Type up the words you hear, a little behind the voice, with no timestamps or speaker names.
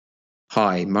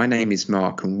Hi, my name is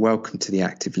Mark and welcome to The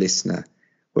Active Listener,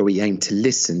 where we aim to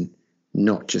listen,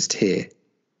 not just hear.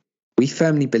 We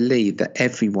firmly believe that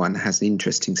everyone has an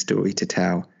interesting story to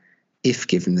tell, if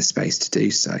given the space to do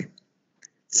so.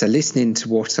 So listening to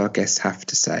what our guests have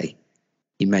to say,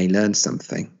 you may learn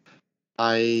something.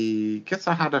 I guess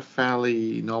I had a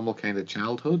fairly normal kind of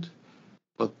childhood,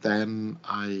 but then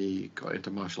I got into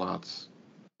martial arts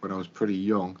when I was pretty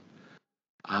young,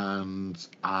 and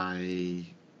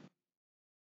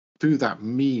through that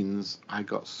means I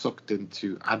got sucked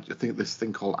into this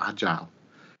thing called Agile,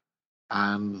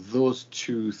 and those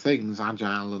two things,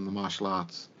 Agile and the martial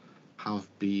arts, have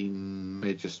been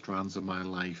major strands of my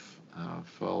life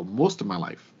for most of my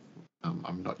life.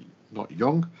 I'm not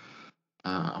young.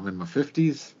 I'm in my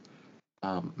 50s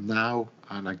now,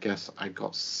 and I guess I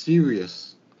got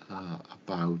serious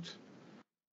about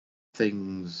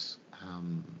things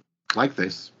like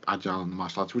this, Agile and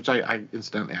martial arts, which I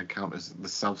incidentally I count as the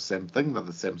same thing. They're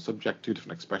the same subject, two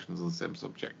different expressions of the same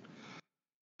subject,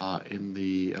 in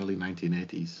the early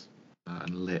 1980s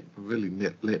and late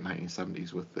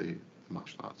 1970s with the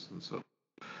martial arts. And so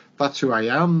that's who I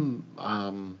am.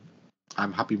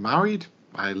 I'm happy married.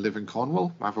 I live in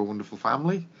Cornwall. I have a wonderful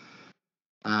family.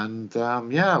 And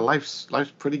life's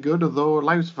pretty good, although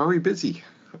life's very busy.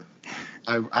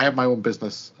 I have my own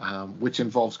business, which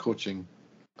involves coaching,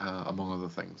 among other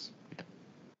things. Yeah.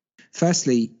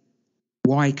 Firstly,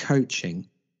 why coaching?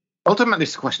 Ultimately,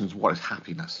 the question is, what is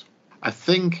happiness? I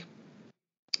think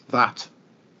that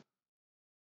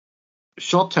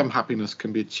short-term happiness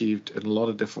can be achieved in a lot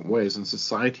of different ways, and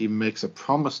society makes a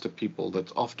promise to people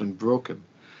that's often broken.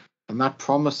 And that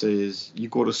promise is you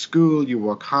go to school, you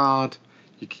work hard,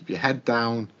 you keep your head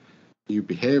down, you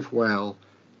behave well,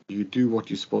 you do what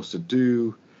you're supposed to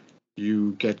do,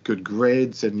 you get good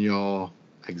grades in your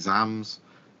exams,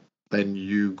 then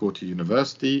you go to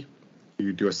university,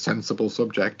 you do a sensible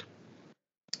subject,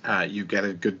 you get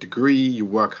a good degree, you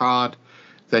work hard,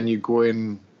 then you go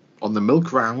in on the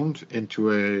milk round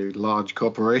into a large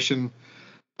corporation,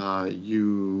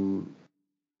 you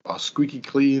are squeaky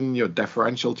clean, you're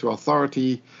deferential to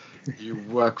authority, you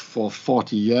work for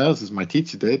 40 years, as my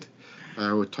teacher did.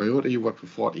 With Toyota, you work for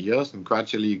 40 years, and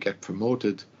gradually you get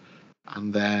promoted,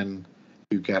 and then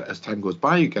you get, as time goes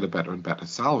by, you get a better and better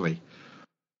salary.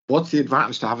 What's the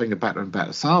advantage to having a better and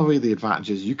better salary? The advantage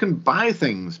is you can buy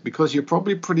things, because you're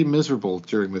probably pretty miserable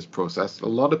during this process. A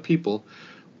lot of people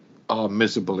are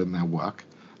miserable in their work,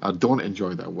 don't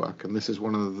enjoy their work, and this is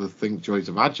one of the joys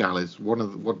of Agile. Is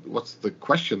what's the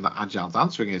question that Agile's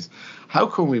answering is, how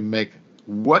can we make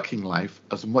working life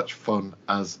as much fun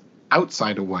as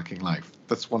outside of working life?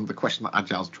 That's one of the questions that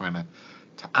Agile's trying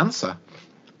to answer,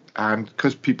 and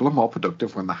because people are more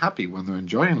productive when they're happy, when they're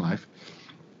enjoying life.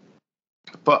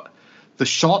 But the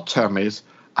short term is,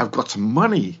 I've got some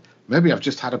money. Maybe I've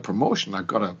just had a promotion. I've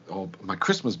got my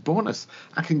Christmas bonus.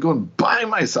 I can go and buy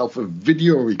myself a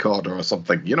video recorder or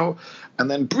something,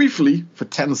 and then briefly, for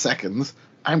 10 seconds,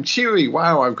 I'm cheery.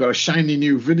 Wow, I've got a shiny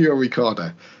new video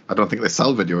recorder. I don't think they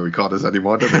sell video recorders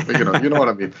anymore, do they? But you know what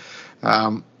I mean.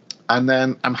 And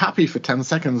then I'm happy for 10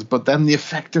 seconds, but then the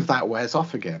effect of that wears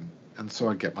off again. And so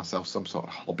I get myself some sort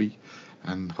of hobby,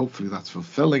 and hopefully that's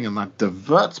fulfilling, and that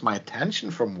diverts my attention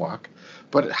from work,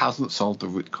 but it hasn't solved the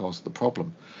root cause of the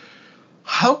problem.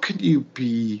 How can you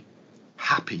be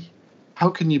happy? How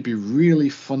can you be really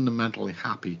fundamentally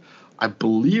happy? I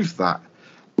believe that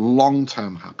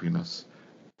long-term happiness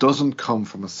doesn't come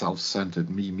from a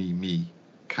self-centered me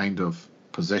kind of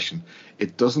position.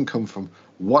 It doesn't come from,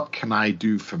 what can I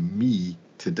do for me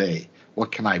today?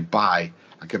 What can I buy?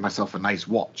 I get myself a nice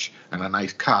watch and a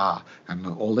nice car and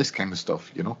all this kind of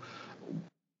stuff,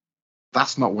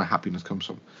 That's not where happiness comes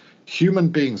from. Human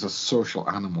beings are social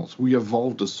animals. We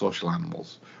evolved as social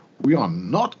animals. We are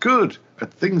not good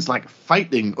at things like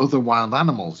fighting other wild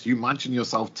animals. You imagine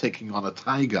yourself taking on a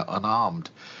tiger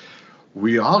unarmed.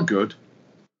 We are good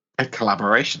at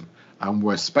collaboration, and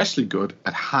we're especially good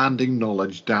at handing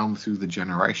knowledge down through the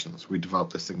generations. We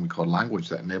developed this thing we call language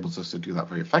that enables us to do that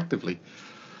very effectively.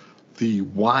 The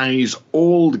wise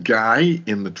old guy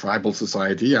in the tribal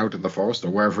society out in the forest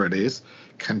or wherever it is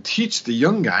can teach the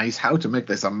young guys how to make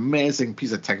this amazing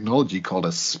piece of technology called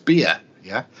a spear,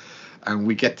 yeah? And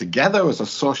we get together as a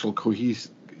socially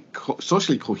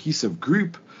cohesive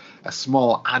group, a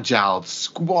small agile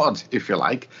squad, if you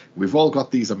like. We've all got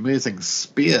these amazing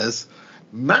spears.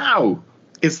 Now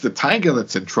it's the tiger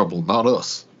that's in trouble, not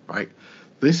us, right?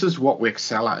 This is what we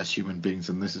excel at as human beings,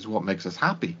 and this is what makes us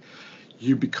happy.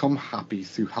 You become happy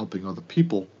through helping other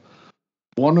people.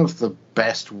 One of the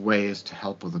best ways to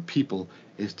help other people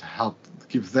is to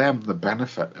give them the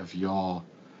benefit of your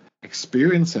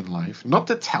experience in life, not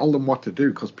to tell them what to do,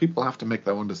 because people have to make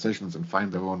their own decisions and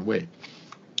find their own way.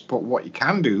 But what you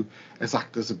can do is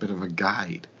act as a bit of a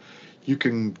guide. You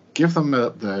can give them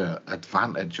the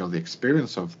advantage or the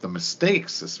experience of the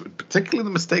mistakes, particularly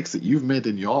the mistakes that you've made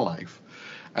in your life,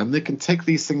 and they can take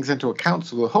these things into account,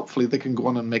 so that hopefully they can go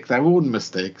on and make their own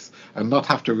mistakes and not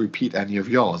have to repeat any of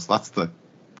yours. That's the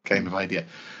kind of idea.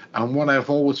 And what I've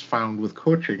always found with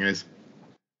coaching is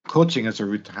a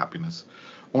route to happiness.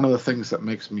 One of the things that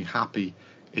makes me happy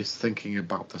is thinking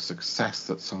about the success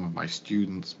that some of my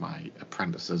students, my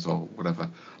apprentices, or whatever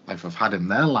life I've had in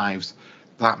their lives.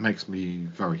 That makes me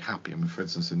very happy. I mean, for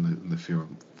instance, in the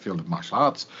field of martial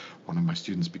arts, one of my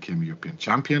students became a European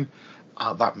champion.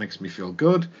 That makes me feel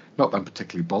good. Not that I'm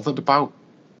particularly bothered about,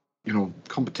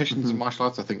 competitions in martial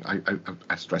arts. I think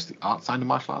I stress the art side of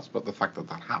martial arts, but the fact that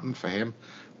happened for him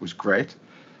was great.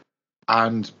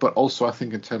 But also I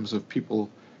think in terms of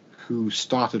people who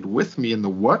started with me in the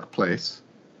workplace,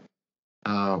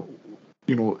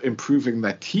 improving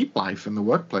their team life in the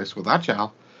workplace with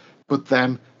Agile, but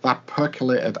then that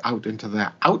percolated out into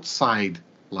their outside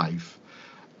life.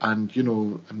 And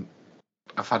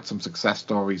I've had some success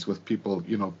stories with people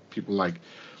like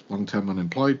long-term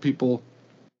unemployed people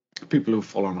who've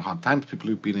fallen on hard times, people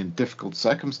who've been in difficult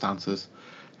circumstances,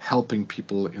 helping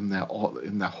people in their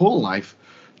whole life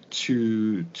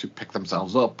to pick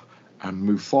themselves up and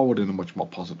move forward in a much more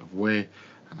positive way.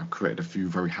 And I've created a few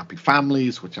very happy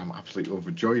families, which I'm absolutely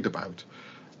overjoyed about.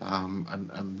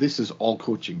 And this is all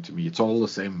coaching to me. It's all the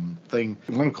same thing.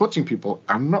 When I'm coaching people,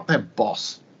 I'm not their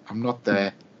boss. I'm not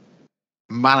their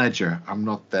manager. I'm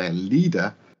not their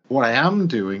leader. What I am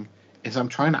doing is I'm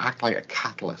trying to act like a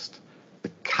catalyst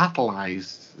that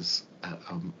catalyzes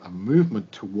a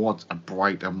movement towards a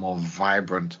brighter, more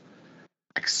vibrant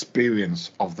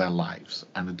experience of their lives.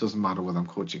 And it doesn't matter whether I'm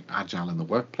coaching Agile in the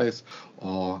workplace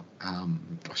or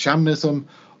shamanism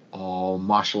or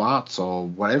martial arts or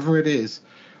whatever it is.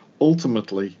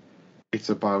 Ultimately, it's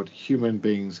about human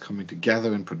beings coming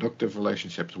together in productive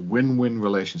relationships, win-win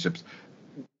relationships.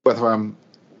 Whether I'm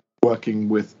working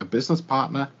with a business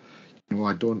partner,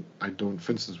 I don't.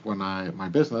 For instance, when my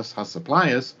business has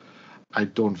suppliers, I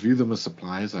don't view them as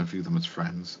suppliers. I view them as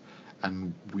friends,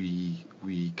 and we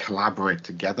collaborate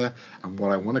together. And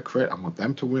what I want to create, I want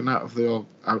them to win out of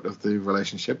the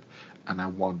relationship, and I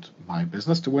want my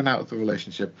business to win out of the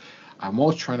relationship. I'm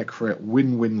always trying to create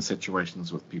win-win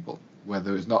situations with people where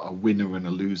there is not a winner and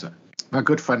a loser. My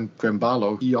good friend Graham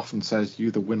Barlow, he often says, you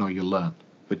either win or you learn,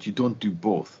 but you don't do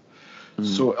both.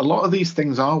 So a lot of these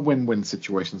things are win-win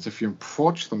situations if you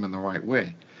approach them in the right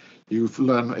way. You've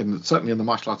learned, certainly in the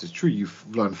martial arts it's true, you've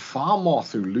learned far more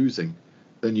through losing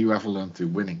than you ever learned through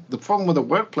winning. The problem with the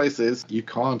workplace is you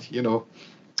can't, do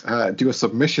a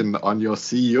submission on your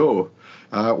CEO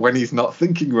when he's not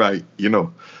thinking right,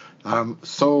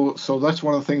 So that's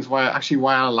one of the things why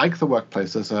I like the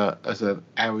workplace as an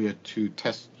area to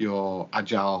test your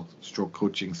agile stroke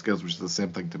coaching skills, which is the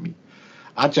same thing to me.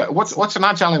 Agile. What's an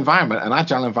agile environment? An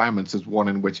agile environment is one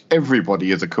in which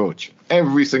everybody is a coach.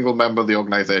 Every single member of the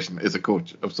organization is a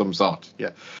coach of some sort. Yeah,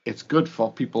 it's good for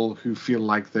people who feel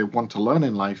like they want to learn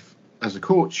in life as a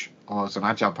coach or as an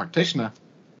agile practitioner.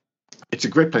 It's a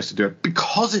great place to do it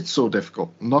because it's so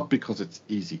difficult, not because it's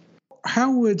easy.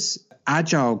 How would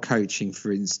agile coaching,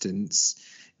 for instance,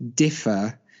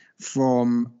 differ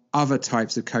from other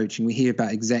types of coaching? We hear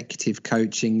about executive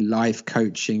coaching, life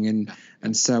coaching,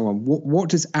 and so on. What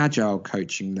does agile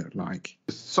coaching look like?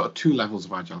 There's sort of two levels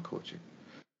of agile coaching.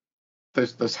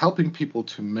 There's helping people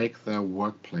to make their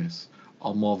workplace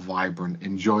a more vibrant,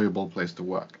 enjoyable place to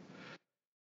work.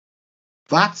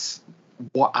 That's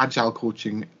what agile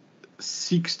coaching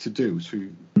seeks to do. So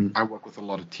I work with a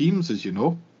lot of teams, as you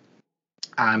know,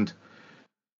 and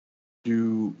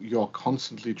you're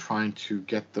constantly trying to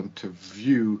get them to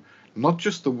view not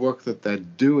just the work that they're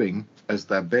doing as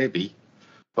their baby,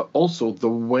 but also the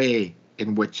way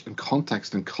in which, and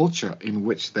context and culture in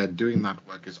which they're doing that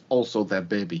work is also their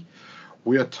baby.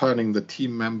 We are turning the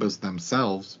team members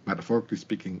themselves, metaphorically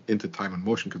speaking, into time and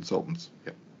motion consultants.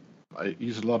 Yeah. I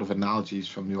use a lot of analogies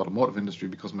from the automotive industry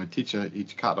because my teacher,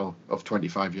 Ichi Kato, of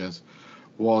 25 years,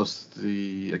 was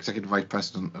the executive vice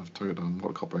president of Toyota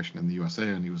Motor Corporation in the USA,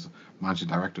 and he was managing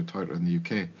director of Toyota in the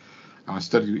UK.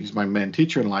 And he's my main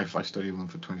teacher in life. I studied him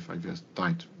for 25 years,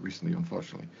 died recently,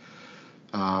 unfortunately.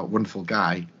 Wonderful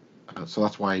guy. So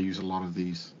that's why I use a lot of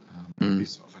these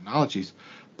sort of analogies.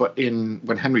 But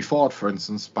when Henry Ford, for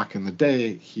instance, back in the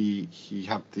day, he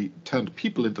turned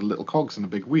people into little cogs in a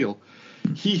big wheel.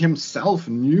 He himself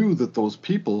knew that those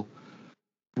people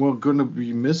were going to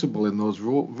be miserable in those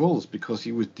roles because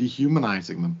he was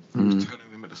dehumanizing them. He was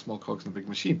turning them the small cogs in a big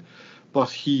machine. But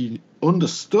he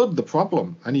understood the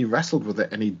problem, and he wrestled with it,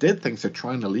 and he did things to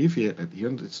try and alleviate it. He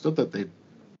understood that they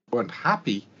weren't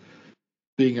happy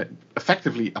being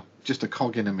effectively just a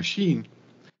cog in a machine.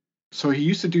 So he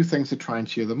used to do things to try and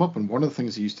cheer them up. And one of the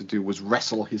things he used to do was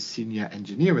wrestle his senior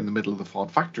engineer in the middle of the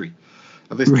Ford factory.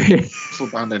 This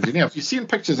muscle-bound engineer. If you've seen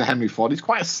pictures of Henry Ford, he's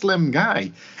quite a slim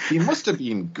guy. He must have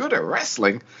been good at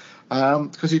wrestling,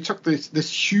 because he took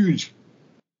this huge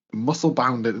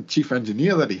muscle-bound chief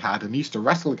engineer that he had, and he used to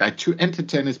wrestle the guy to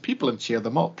entertain his people and cheer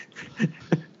them up.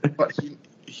 But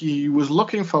he was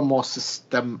looking for a more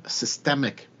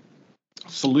systemic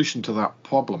solution to that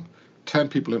problem. Turn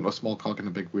people into a small cog in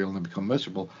a big wheel and they become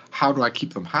miserable. How do I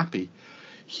keep them happy?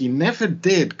 He never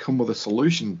did come with a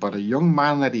solution, but a young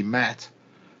man that he met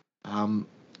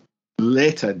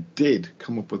later did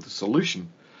come up with a solution.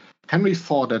 Henry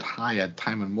Ford had hired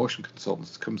time and motion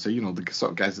consultants to come say, the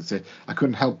sort of guys that say, I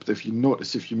couldn't help if you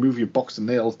notice if you move your box of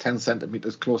nails 10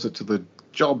 centimeters closer to the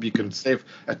job, you can save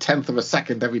a tenth of a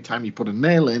second every time you put a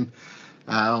nail in.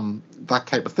 That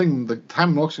type of thing. The time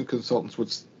and motion consultants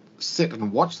would sit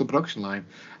and watch the production line,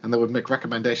 and they would make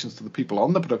recommendations to the people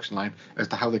on the production line as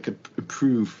to how they could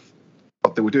improve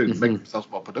what they were doing to make themselves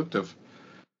more productive.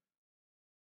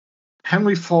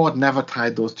 Henry Ford never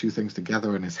tied those two things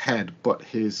together in his head, but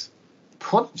his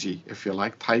prodigy, if you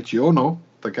like, Taiichi Ohno,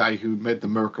 the guy who made the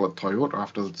miracle at Toyota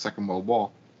after the Second World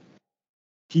War,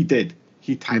 he did.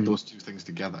 He tied those two things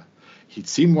together. He'd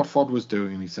seen what Ford was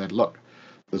doing, and he said, look,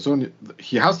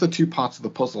 he has the two parts of the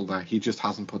puzzle there, he just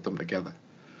hasn't put them together.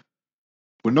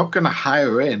 We're not going to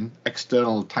hire in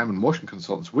external time and motion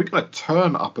consultants. We're going to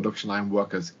turn our production line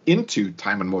workers into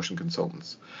time and motion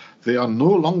consultants. They are no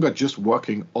longer just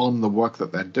working on the work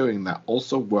that they're doing. They're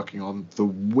also working on the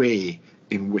way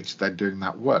in which they're doing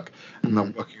that work. And they're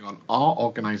working on our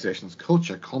organization's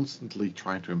culture, constantly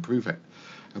trying to improve it.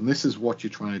 And this is what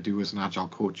you're trying to do as an Agile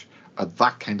coach at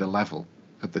that kind of level,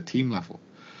 at the team level.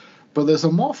 But there's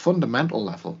a more fundamental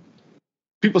level.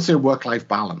 People say work-life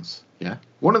balance. Yeah.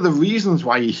 One of the reasons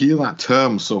why you hear that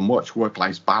term so much,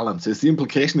 work-life balance, is the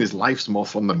implication is life's more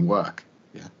fun than work.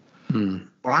 Yeah.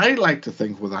 What I like to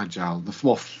think with Agile, the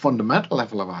more fundamental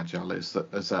level of Agile is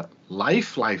that there's a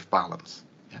life balance.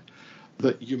 Yeah.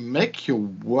 That you make your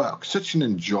work such an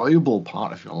enjoyable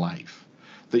part of your life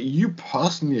that you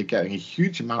personally are getting a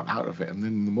huge amount out of it. And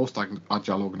in the most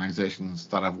Agile organizations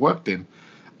that I've worked in,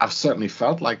 I've certainly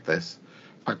felt like this.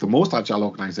 In fact, the most Agile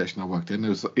organization I worked in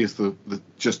is the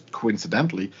just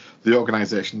coincidentally the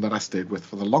organization that I stayed with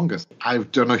for the longest.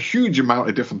 I've done a huge amount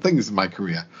of different things in my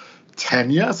career.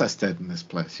 10 years I stayed in this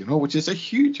place, which is a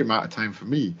huge amount of time for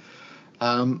me.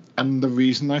 And the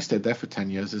reason I stayed there for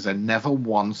 10 years is I never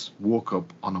once woke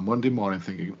up on a Monday morning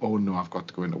thinking, oh no, I've got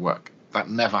to go into work. That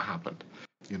never happened.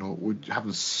 We're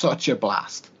having such a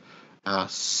blast,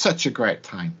 such a great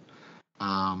time.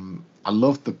 I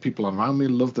love the people around me,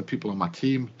 love the people on my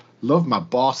team, love my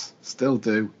boss, still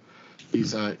do.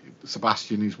 He's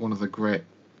Sebastian. He's one of the great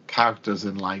characters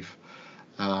in life.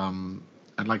 And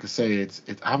like I say,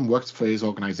 I haven't worked for his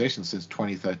organization since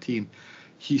 2013.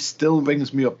 He still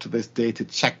rings me up to this day to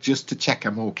check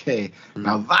I'm okay.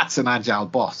 Now that's an Agile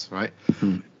boss, right?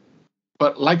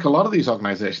 But like a lot of these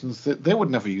organizations, they would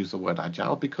never use the word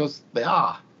Agile because they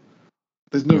are.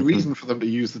 There's no reason for them to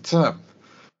use the term.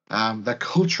 They're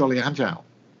culturally agile.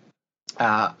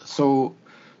 So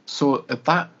at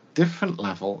that different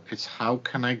level, it's how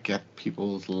can I get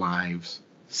people's lives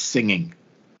singing?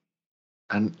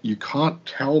 And you can't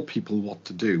tell people what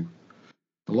to do.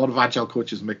 A lot of Agile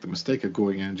coaches make the mistake of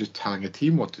going in and just telling a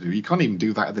team what to do. You can't even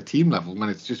do that at the team level when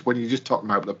you're just talking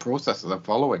about the processes they're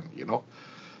following,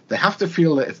 They have to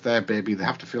feel that it's their baby. They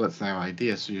have to feel it's their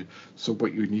idea. So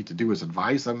what you need to do is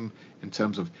advise them in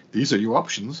terms of, these are your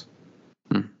options.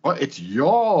 But it's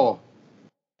your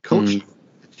culture.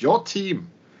 It's your team.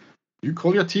 You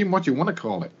call your team what you want to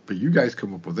call it, but you guys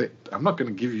come up with it. I'm not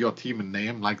going to give your team a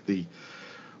name like the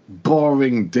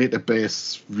boring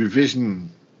database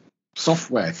revision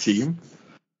software team.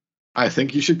 I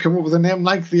think you should come up with a name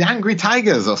like the Angry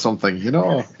Tigers or something,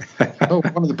 One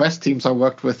of the best teams I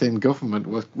worked with in government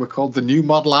were called the New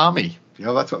Model Army.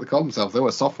 That's what they called themselves. They were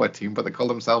a software team, but they called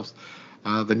themselves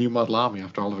the New Model Army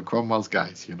after Oliver Cromwell's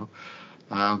guys,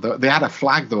 They had a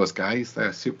flag, those guys.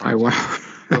 They're super. Oh, wow.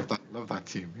 Love that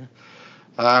team.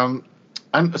 Yeah.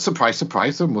 And surprise,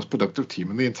 surprise, they're the most productive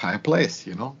team in the entire place,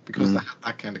 because they had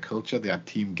that kind of culture. They had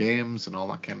team games and all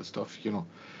that kind of stuff,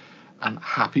 And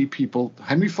happy people,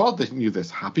 Henry Ford knew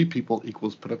this, happy people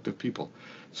equals productive people.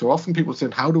 So often people say,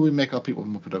 how do we make our people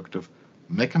more productive?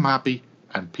 Make them happy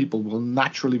and people will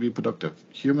naturally be productive.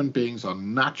 Human beings are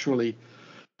naturally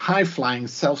high-flying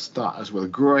self-starters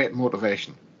with great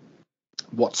motivation.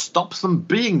 What stops them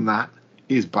being that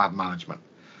is bad management.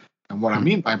 And what I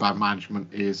mean by bad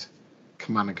management is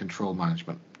command and control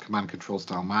management, command and control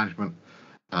style management,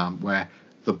 where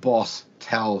the boss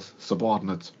tells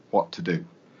subordinates what to do.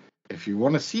 If you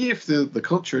want to see if the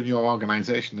culture in your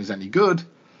organization is any good,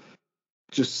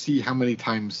 just see how many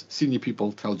times senior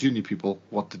people tell junior people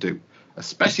what to do,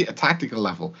 especially at a tactical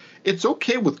level. It's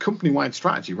okay with company-wide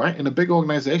strategy, right? In a big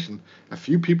organization, a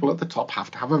few people at the top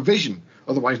have to have a vision.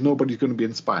 Otherwise, nobody's going to be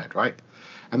inspired, right?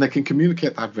 And they can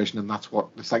communicate that vision, and that's what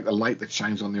it's like, the light that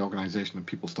shines on the organization, and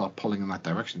people start pulling in that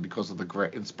direction because of the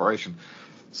great inspiration.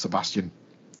 Sebastian,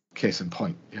 case in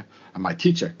point, yeah, and my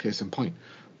teacher, case in point.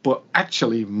 But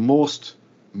actually, most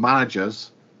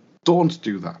managers don't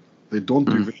do that. They don't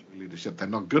do visionary leadership. They're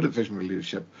not good at visionary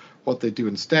leadership. What they do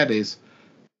instead is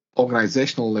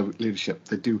organizational leadership.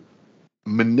 They do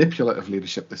manipulative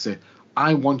leadership. They say,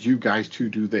 I want you guys to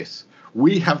do this.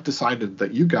 We have decided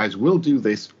that you guys will do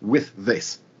this with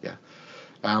this. Yeah.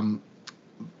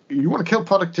 You want to kill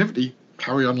productivity,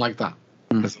 carry on like that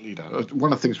as a leader.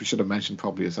 One of the things we should have mentioned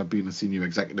probably is I've been a senior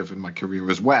executive in my career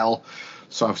as well.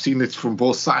 So I've seen it from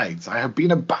both sides. I have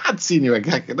been a bad senior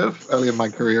executive early in my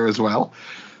career as well.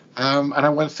 And I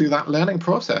went through that learning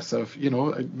process of,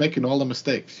 making all the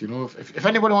mistakes. If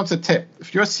anybody wants a tip,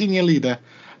 if you're a senior leader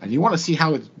and you want to see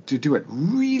how to do it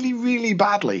really, really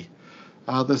badly,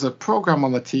 there's a program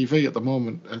on the TV at the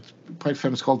moment, it's quite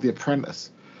famous, called The Apprentice.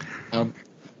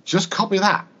 Just copy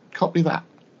that.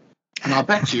 And I'll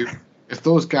bet you, if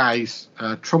those guys,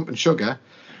 Trump and Sugar,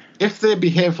 if they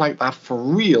behave like that for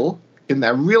real, in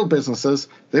their real businesses,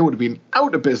 they would have been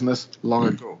out of business long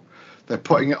ago. They're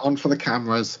putting it on for the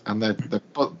cameras, and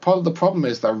part of the problem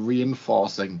is they're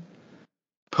reinforcing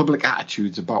public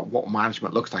attitudes about what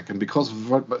management looks like. And because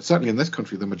certainly in this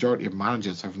country, the majority of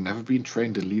managers have never been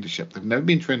trained in leadership. They've never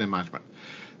been trained in management.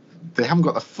 They haven't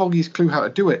got the foggiest clue how to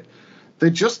do it. They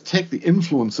just take the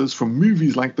influences from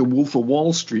movies like The Wolf of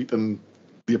Wall Street and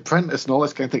The Apprentice and all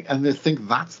this kind of thing, and they think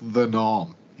that's the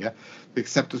norm. Yeah, the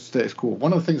accepted status quo.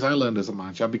 One of the things I learned as a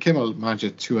manager, I became a manager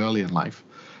too early in life.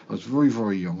 I was very,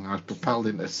 very young. I was propelled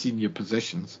into senior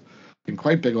positions in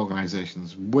quite big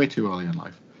organizations way too early in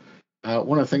life.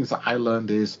 One of the things that I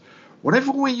learned is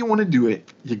whatever way you want to do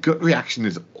it, your gut reaction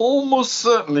is almost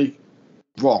certainly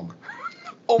wrong.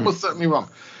 Almost certainly wrong.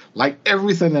 Like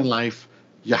everything in life,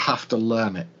 you have to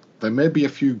learn it. There may be a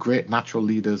few great natural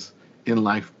leaders in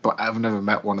life, but I've never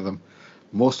met one of them.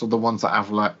 Most of the ones that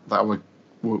were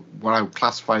what I would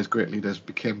classify as great leaders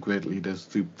became great leaders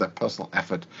through their personal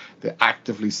effort. They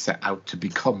actively set out to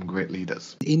become great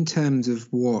leaders. In terms of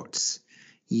what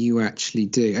you actually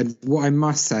do, and what I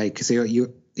must say, because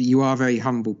you are a very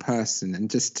humble person,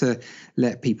 and just to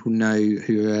let people know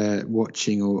who are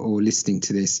watching or listening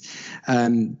to this,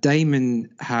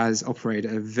 Damon has operated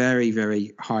at a very,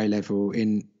 very high level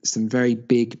in some very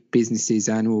big businesses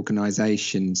and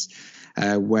organizations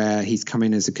where he's come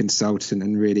in as a consultant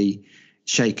and really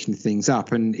shaking things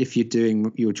up. And if you're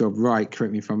doing your job right,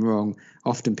 correct me if I'm wrong,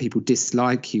 often people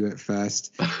dislike you at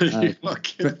first,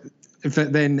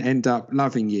 but then end up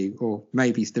loving you, or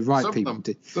maybe it's the right some people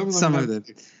do. Some of them.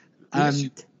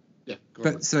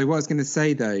 But so what I was going to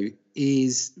say though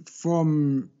is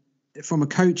from a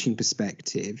coaching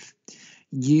perspective,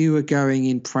 you are going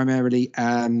in primarily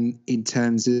in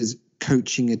terms of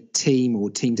coaching a team or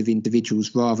teams of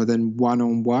individuals rather than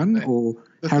one-on-one, or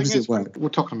how does it work? We're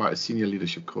talking about senior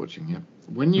leadership coaching here.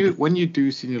 When you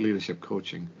do senior leadership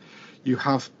coaching, you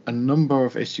have a number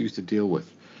of issues to deal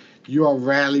with. You are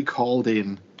rarely called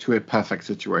in to a perfect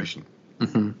situation.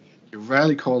 Mm-hmm. You're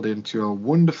rarely called into a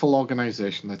wonderful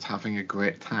organization that's having a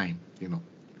great time.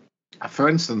 For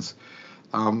instance,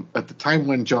 at the time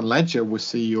when John Ledger was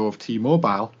CEO of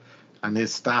T-Mobile, and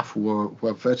his staff were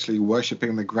virtually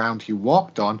worshipping the ground he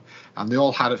walked on, and they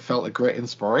all felt a great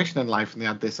inspiration in life, and they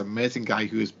had this amazing guy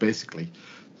who is basically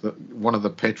one of the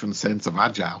patron saints of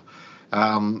Agile.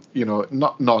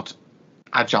 Not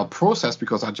Agile process,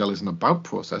 because Agile isn't about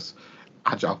process,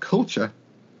 Agile culture.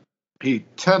 He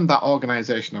turned that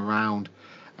organization around,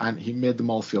 and he made them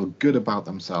all feel good about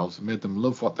themselves, made them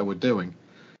love what they were doing.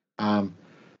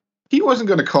 He wasn't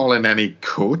going to call in any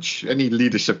coach, any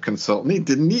leadership consultant. He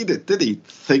didn't need it, did he?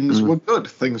 Things were good.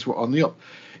 Things were on the up.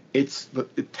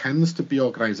 It tends to be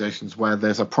organizations where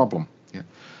there's a problem. Yeah?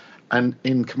 And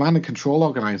in command and control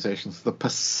organizations, the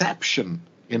perception,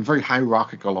 in very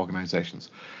hierarchical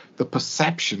organizations, the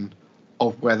perception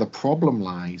of where the problem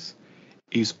lies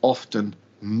is often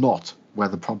not where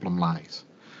the problem lies.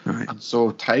 Right. And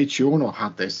so Taiichi Ohno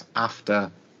had this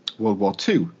after World War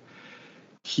II.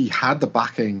 He had the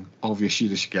backing of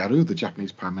Yoshida Shigeru, the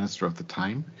Japanese prime minister of the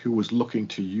time, who was looking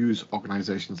to use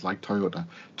organizations like Toyota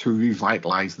to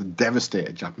revitalize the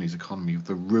devastated Japanese economy of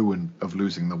the ruin of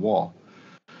losing the war.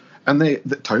 And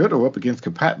Toyota were up against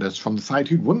competitors from the side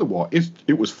who'd won the war.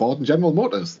 It was Ford and General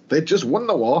Motors. They'd just won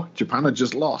the war. Japan had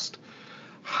just lost.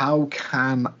 How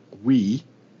can we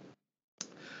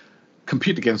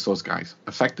compete against those guys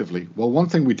effectively? Well, one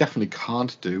thing we definitely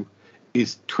can't do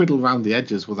is twiddle around the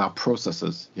edges with our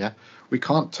processes. Yeah, we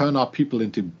can't turn our people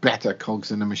into better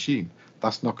cogs in a machine.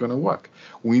 That's not going to work.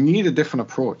 We need a different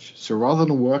approach. So rather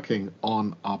than working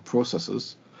on our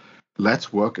processes,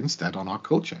 let's work instead on our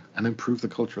culture and improve the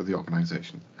culture of the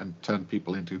organization and turn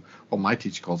people into what my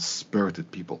teacher calls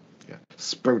spirited people. Yeah,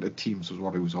 spirited teams was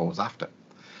what he was always after.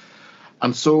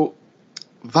 And so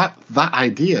that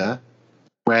idea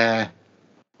where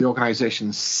the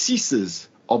organization ceases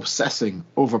obsessing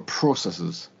over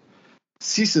processes,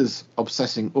 ceases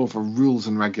obsessing over rules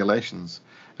and regulations,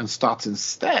 and starts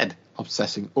instead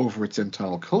obsessing over its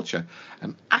internal culture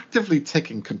and actively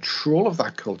taking control of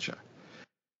that culture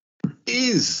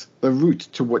is the route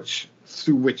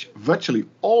through which virtually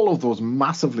all of those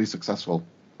massively successful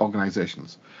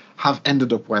organizations have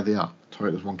ended up where they are.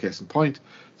 Toyota's one case in point,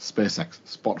 SpaceX,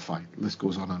 Spotify, the list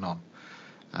goes on and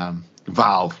on.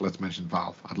 Valve, let's mention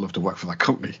Valve. I'd love to work for that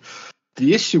company.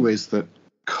 The issue is that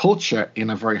culture in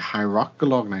a very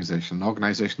hierarchical organization, an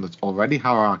organization that's already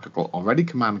hierarchical, already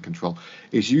command and control,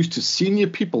 is used to senior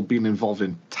people being involved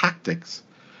in tactics,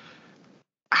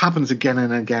 happens again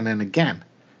and again and again.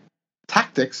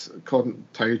 Tactics, according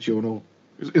to Taiichi Ono,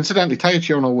 incidentally,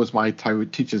 Taiichi Ono was my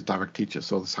teacher's direct teacher,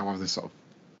 so that's how I have this sort of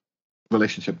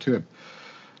relationship to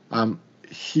him.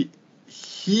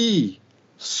 He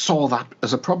saw that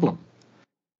as a problem.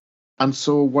 And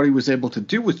so what he was able to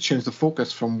do was change the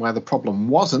focus from where the problem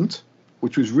wasn't,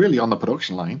 which was really on the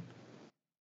production line,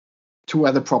 to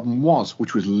where the problem was,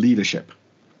 which was leadership.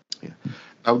 Yeah.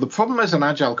 Now, the problem as an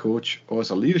agile coach or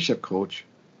as a leadership coach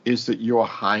is that you're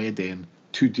hired in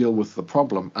to deal with the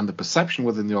problem, and the perception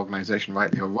within the organization,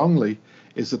 rightly or wrongly,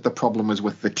 is that the problem is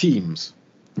with the teams.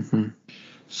 Mm-hmm.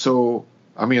 So,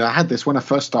 I mean, I had this when I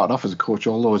first started off as a coach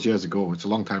all those years ago. It's a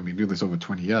long time. We do this over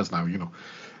 20 years now, you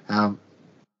know.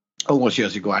 All those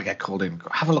years ago, I get called in,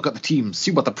 have a look at the teams, see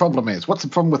what the problem is. What's the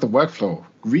problem with the workflow?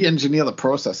 Re-engineer the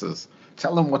processes.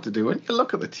 Tell them what to do. And you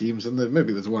look at the teams, and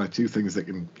maybe there's one or two things that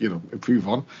can, improve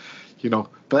on, But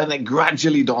then it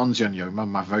gradually dawns on you. I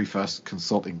remember my very first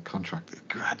consulting contract. It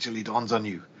gradually dawns on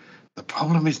you. The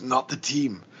problem is not the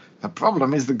team. The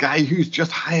problem is the guy who's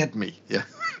just hired me. Yeah.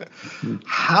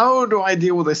 How do I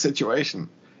deal with this situation?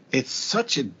 It's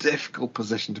such a difficult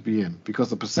position to be in because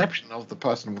the perception of the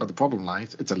person where the problem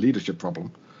lies, it's a leadership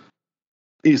problem,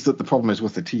 is that the problem is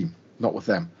with the team, not with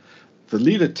them. The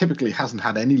leader typically hasn't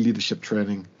had any leadership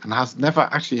training and has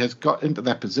got into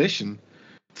their position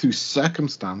through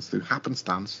circumstance, through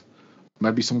happenstance.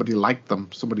 Maybe somebody liked them,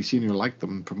 somebody senior liked them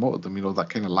and promoted them, that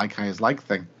kind of like hires like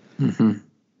thing. Mm-hmm.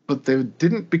 But they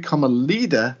didn't become a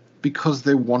leader because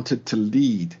they wanted to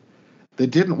lead. They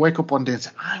didn't wake up one day and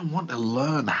say, I want to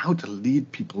learn how to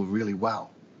lead people really well.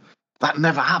 That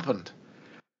never happened.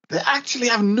 They actually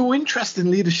have no interest in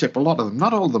leadership, a lot of them.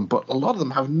 Not all of them, but a lot of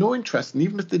them have no interest. And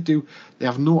even if they do, they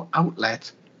have no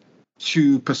outlet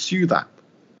to pursue that.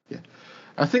 Yeah,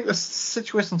 I think the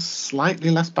situation's slightly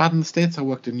less bad in the States. I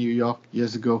worked in New York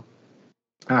years ago,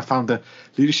 and I found the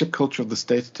leadership culture of the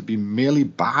States to be merely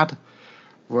bad,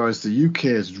 whereas the UK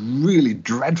is really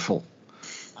dreadful.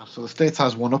 So the States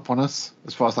has one up on us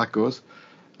as far as that goes.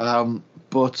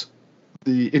 But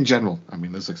in general, I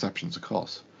mean, there's exceptions, of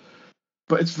course.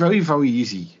 But it's very, very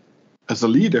easy. As a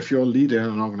leader, if you're a leader in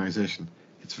an organization,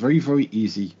 it's very, very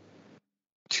easy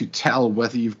to tell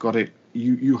whether you've got it,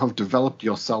 you have developed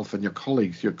yourself and your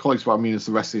colleagues. Your colleagues, what I mean is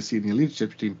the rest of the senior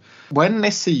leadership team. When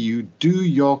they see you, do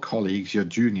your colleagues, your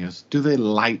juniors, do they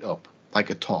light up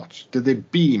like a torch? Do they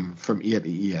beam from ear to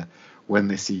ear when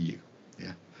they see you?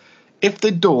 Yeah. If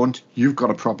they don't, you've got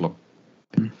a problem.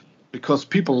 Because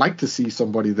people like to see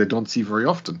somebody they don't see very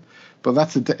often. But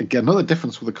that's again another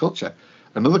difference with the culture.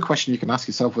 Another question you can ask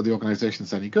yourself whether the organization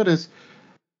is any good is,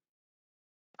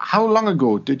 how long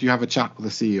ago did you have a chat with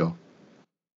the CEO?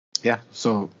 Yeah,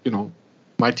 so,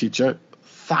 my teacher,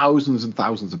 thousands and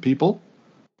thousands of people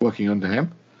working under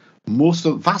him.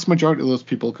 Vast majority of those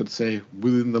people could say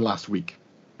within the last week,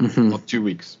 or 2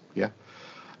 weeks. Yeah.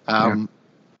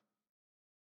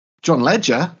 John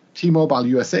Ledger, T-Mobile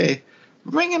USA,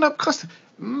 ringing up customers,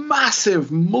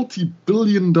 massive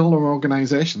multi-billion-dollar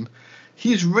organization.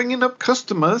 He's ringing up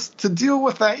customers to deal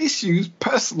with their issues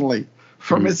personally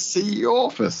from his CEO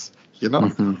office.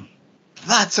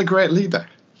 That's a great leader.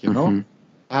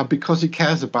 because he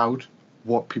cares about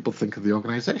what people think of the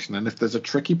organization. And if there's a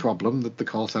tricky problem that the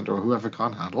call center or whoever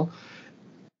can't handle,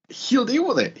 he'll deal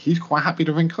with it. He's quite happy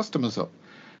to ring customers up.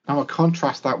 Now, I'll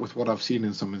contrast that with what I've seen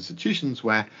in some institutions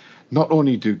where not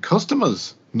only do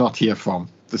customers not hear from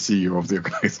the CEO of the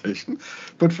organization,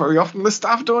 but very often the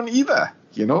staff don't either.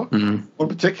 One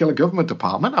particular government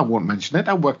department, I won't mention it,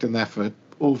 I worked in there for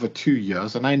over 2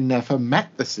 years and I never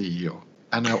met the CEO.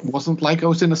 And it wasn't like I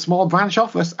was in a small branch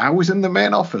office. I was in the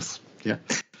main office. Yeah.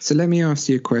 So let me ask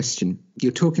you a question.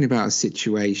 You're talking about a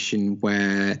situation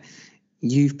where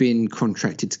you've been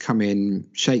contracted to come in,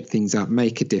 shake things up,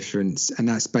 make a difference, and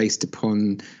that's based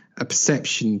upon a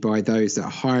perception by those that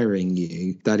are hiring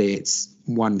you that it's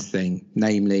one thing,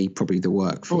 namely probably the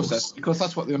workforce. Process, because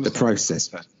that's what they understand. The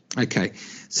process. Okay.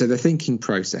 So the thinking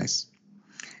process.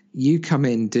 You come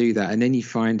in, do that, and then you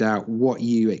find out what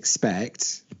you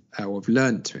expect or have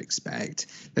learned to expect,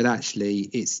 that actually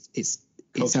it's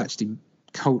actually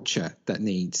culture that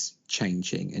needs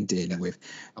changing and dealing with.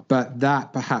 But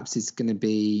that perhaps is going to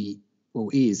be, or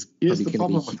is Here's probably the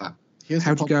going problem to be. with that.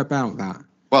 How do you go about that?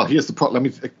 Well, here's the problem.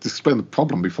 Let me explain the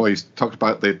problem before you talked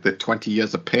about the 20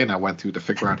 years of pain I went through to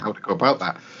figure out how to go about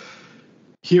that.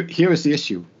 Here is the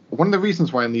issue. One of the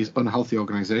reasons why in these unhealthy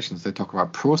organizations they talk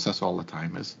about process all the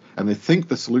time is, and they think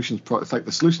the solutions, it's like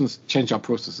the solutions change our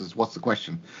processes. What's the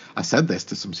question? I said this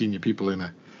to some senior people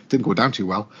didn't go down too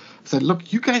well. I said,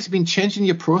 look, you guys have been changing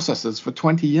your processes for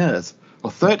 20 years or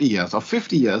 30 years or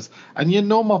 50 years, and you're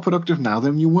no more productive now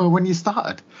than you were when you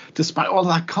started, despite all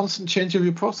that constant change of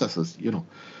your processes.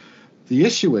 The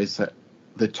issue is that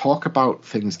they talk about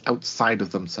things outside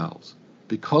of themselves.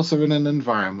 Because they're in an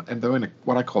environment, and they're in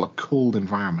what I call a cold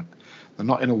environment. They're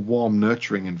not in a warm,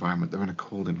 nurturing environment. They're in a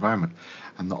cold environment.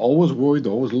 And they're always worried,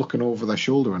 they're always looking over their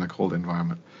shoulder in a cold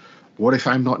environment. What if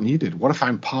I'm not needed? What if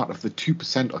I'm part of the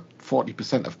 2% or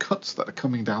 40% of cuts that are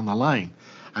coming down the line?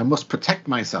 I must protect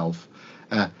myself.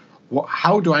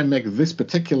 How do I make this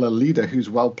particular leader who's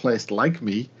well-placed like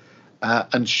me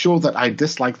and show that I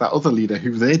dislike that other leader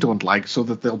who they don't like so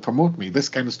that they'll promote me? This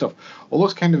kind of stuff. All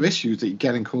those kind of issues that you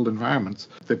get in cold environments.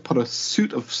 They put a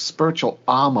suit of spiritual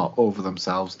armor over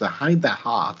themselves. They hide their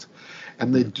heart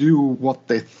and they do what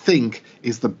they think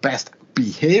is the best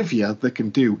behavior they can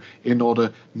do in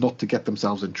order not to get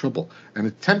themselves in trouble. And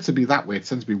it tends to be that way. It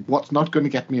tends to be what's not going to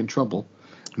get me in trouble,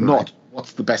 not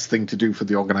what's the best thing to do for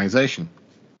the organization.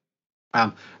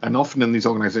 And often in these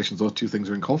organizations, those two things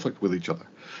are in conflict with each other,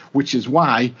 which is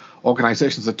why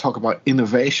organizations that talk about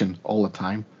innovation all the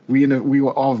time,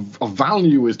 our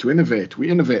value is to innovate. We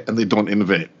innovate, and they don't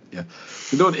innovate. Yeah,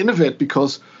 they don't innovate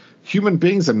because human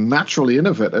beings are naturally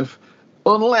innovative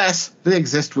unless they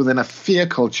exist within a fear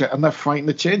culture and they're frightened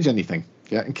to change anything.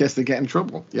 Yeah, in case they get in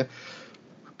trouble. Yeah,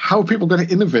 how are people going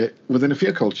to innovate within a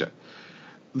fear culture?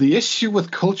 The issue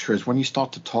with culture is when you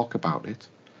start to talk about it.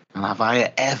 And have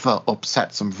I ever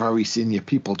upset some very senior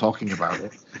people talking about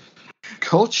it?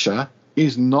 Culture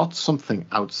is not something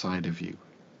outside of you.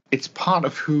 It's part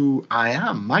of who I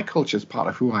am. My culture is part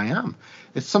of who I am.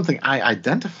 It's something I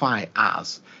identify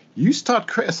as. You start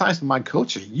criticizing my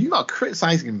culture, you're not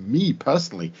criticizing me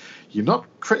personally. You're not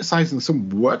criticizing some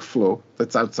workflow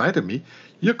that's outside of me.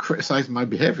 You're criticizing my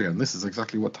behavior. And this is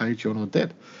exactly what Taiichi Ohno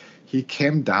did. He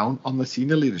came down on the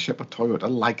senior leadership of Toyota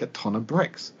like a ton of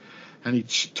bricks. And he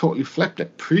totally flipped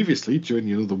it. Previously,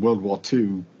 during the World War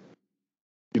II,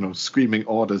 screaming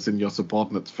orders in your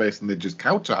subordinate's face and they just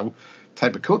kowtow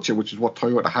type of culture, which is what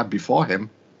Toyota had before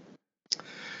him.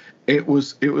 It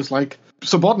was like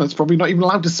subordinates probably not even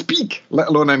allowed to speak, let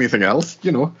alone anything else,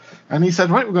 And he said,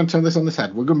 right, we're going to turn this on this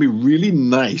head. We're going to be really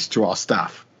nice to our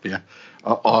staff,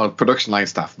 our production line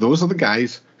staff. Those are the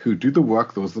guys who do the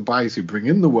work. Those are the guys who bring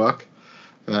in the work.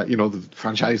 The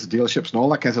franchise dealerships and all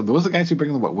that kind of stuff. Those are the guys who bring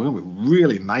in the work. We're going to be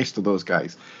really nice to those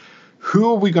guys. Who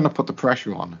are we going to put the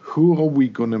pressure on? Who are we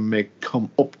going to make come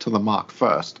up to the mark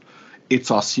first? It's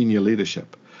our senior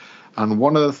leadership. And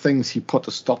one of the things he put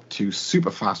a stop to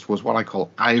super fast was what I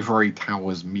call ivory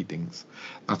towers meetings.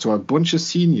 That's where a bunch of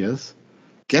seniors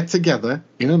get together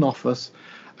in an office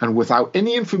and without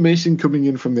any information coming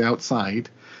in from the outside,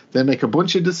 they make a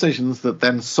bunch of decisions that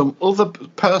then some other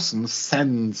person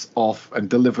sends off and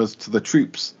delivers to the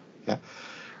troops. Yeah.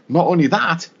 Not only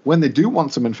that, when they do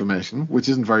want some information, which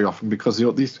isn't very often because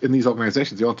in these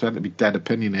organizations, they all tend to be dead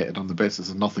opinionated on the basis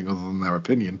of nothing other than their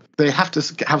opinion. They have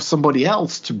to have somebody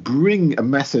else to bring a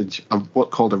message of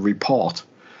what's called a report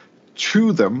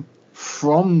to them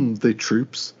from the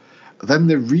troops. Then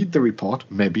they read the report,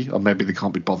 maybe, or maybe they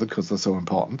can't be bothered because they're so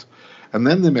important. And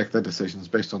then they make their decisions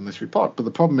based on this report. But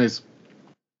the problem is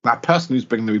that person who's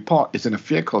bringing the report is in a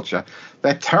fear culture.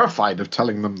 They're terrified of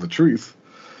telling them the truth.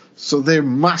 So they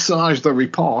massage the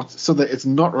report so that it's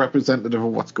not representative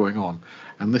of what's going on.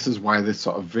 And this is why this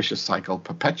sort of vicious cycle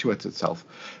perpetuates itself,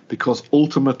 because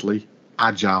ultimately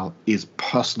Agile is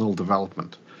personal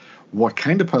development. What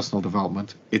kind of personal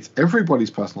development? It's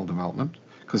everybody's personal development,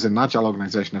 because in an Agile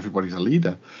organization, everybody's a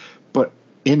leader. But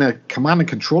in a command and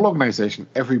control organization,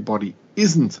 everybody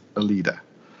isn't a leader.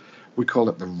 We call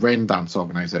it the rain dance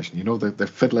organization. You know, they're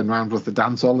fiddling around with the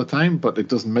dance all the time, but it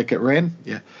doesn't make it rain.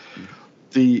 Yeah.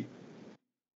 The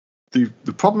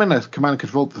problem in a command and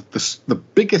control, the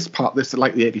biggest part, this is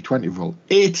like the 80-20 rule.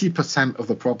 80% of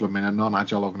the problem in a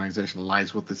non-agile organization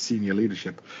lies with the senior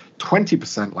leadership.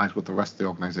 20% lies with the rest of the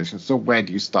organization. So where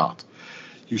do you start?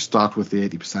 You start with the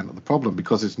 80% of the problem,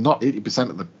 because it's not 80%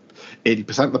 of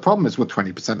the problem is with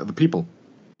 20% of the people.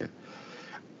 Yeah.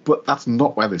 But that's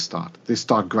not where they start. They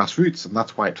start grassroots, and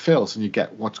that's why it fails. And you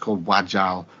get what's called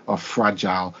wagile or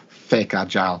fragile, fake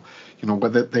agile, where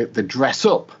they dress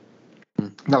up.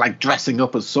 They're like dressing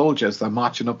up as soldiers. They're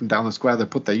marching up and down the square. They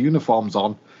put their uniforms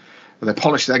on. They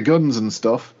polish their guns and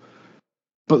stuff.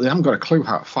 But they haven't got a clue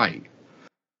how to fight.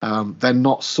 They're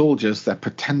not soldiers. They're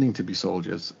pretending to be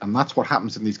soldiers. And that's what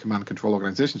happens in these command and control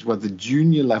organizations, where the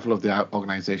junior level of the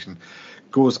organization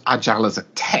goes agile as a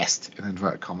test, in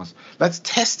inverted commas. Let's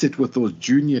test it with those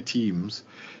junior teams,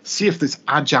 see if this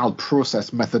agile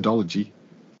process methodology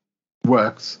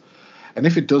works. And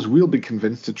if it does, we'll be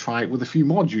convinced to try it with a few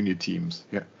more junior teams.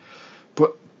 Yeah,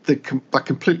 but that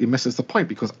completely misses the point,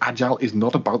 because Agile is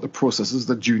not about the processes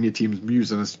that junior teams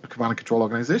use in a command and control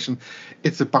organization.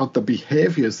 It's about the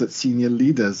behaviors that senior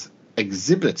leaders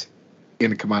exhibit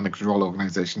in a command and control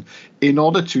organization in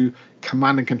order to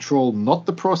command and control not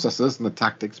the processes and the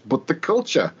tactics, but the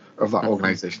culture of that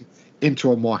organization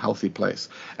into a more healthy place.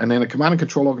 And in a command and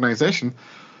control organization,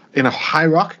 in a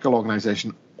hierarchical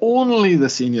organization, only the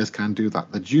seniors can do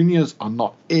that. The juniors are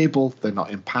not able, they're not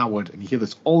empowered. And you hear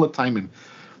this all the time in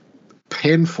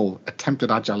painful attempted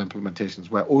agile implementations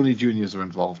where only juniors are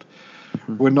involved.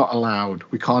 We're not allowed.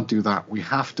 We can't do that. We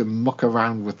have to muck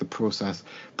around with the process.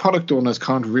 Product owners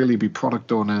can't really be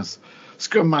product owners.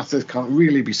 Scrum masters can't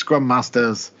really be scrum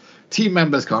masters. Team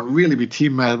members can't really be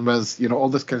team members. All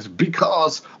this kind of stuff,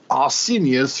 because our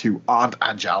seniors who aren't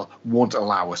agile won't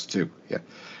allow us to. Yeah.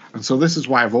 And so this is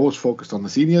why I've always focused on the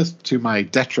seniors, to my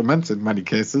detriment in many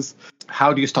cases.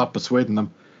 How do you start persuading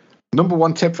them? Number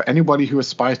one tip for anybody who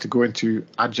aspires to go into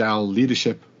agile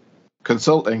leadership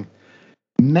consulting: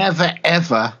 never,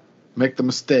 ever make the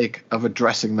mistake of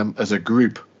addressing them as a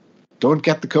group. Don't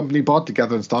get the company board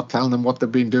together and start telling them what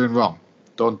they've been doing wrong.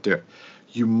 Don't do it.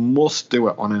 You must do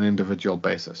it on an individual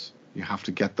basis. You have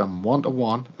to get them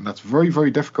one-to-one, and that's very,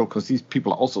 very difficult, because these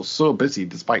people are also so busy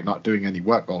despite not doing any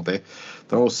work all day.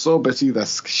 They're all so busy, their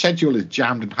schedule is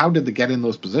jammed, and how did they get in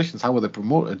those positions? How were they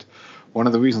promoted? One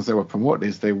of the reasons they were promoted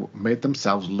is they made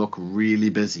themselves look really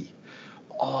busy.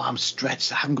 Oh, I'm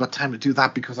stretched, I haven't got time to do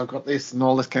that because I've got this and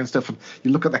all this kind of stuff. And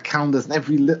you look at the calendars and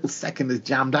every little second is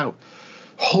jammed out.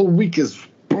 Whole week is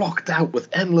blocked out with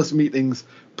endless meetings.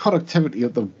 Productivity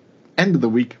at the end of the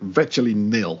week, virtually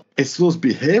nil. It's those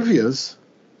behaviors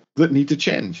that need to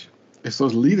change. It's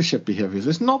those leadership behaviors.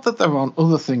 It's not that there aren't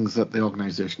other things that the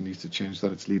organization needs to change,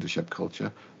 that it's leadership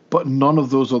culture, but none of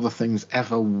those other things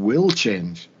ever will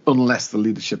change unless the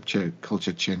leadership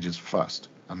culture changes first.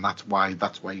 And that's why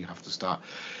you have to start.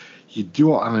 You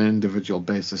do it on an individual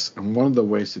basis, and one of the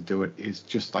ways to do it is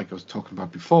just like I was talking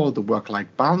about before, the work-life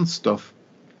balance stuff.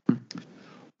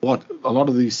 What a lot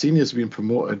of these seniors have been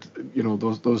promoted,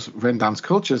 those rain dance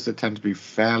cultures, they tend to be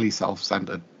fairly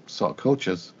self-centered sort of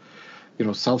cultures.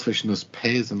 Selfishness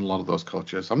pays in a lot of those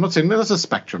cultures. I'm not saying there's a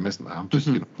spectrum, isn't there? I'm just,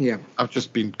 I've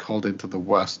just been called into the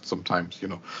worst sometimes,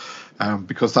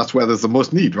 because that's where there's the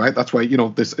most need, right? That's why,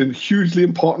 this hugely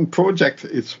important project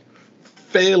is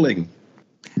failing.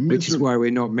 Which is why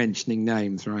we're not mentioning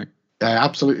names, right? Yeah,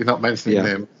 absolutely not mentioning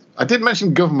names. I did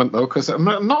mention government, though, because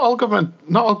not all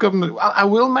government. I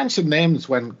will mention names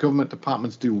when government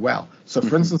departments do well. So,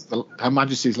 for instance, Her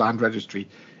Majesty's Land Registry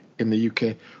in the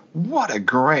UK. What a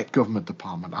great government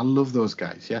department. I love those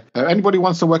guys, yeah. Anybody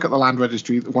wants to work at the Land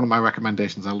Registry, one of my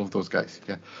recommendations, I love those guys,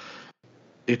 yeah.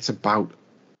 It's about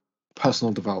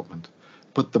personal development.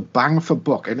 But the bang for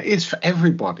buck, and it is for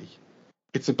everybody,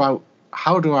 it's about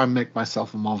how do I make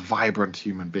myself a more vibrant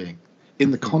human being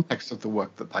in the context of the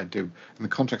work that I do, in the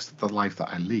context of the life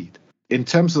that I lead. In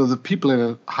terms of the people in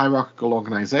a hierarchical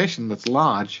organization that's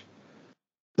large,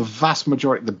 the vast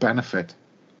majority of the benefit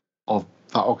of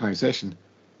that organization,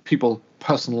 people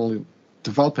personally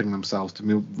developing themselves to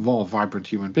be more vibrant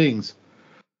human beings,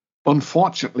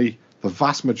 unfortunately, the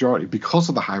vast majority, because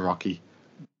of the hierarchy,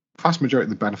 vast majority of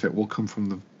the benefit will come from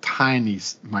the tiny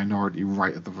minority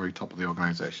right at the very top of the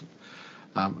organization.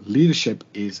 Leadership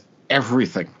is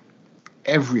everything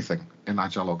in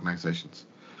agile organizations.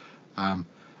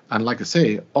 And like I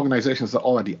say, organizations that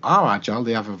already are agile,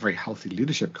 they have a very healthy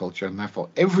leadership culture, and therefore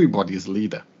everybody is a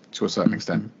leader to a certain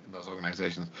extent in those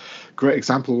organizations. Great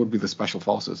example would be the Special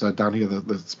Forces down here,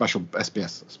 the Special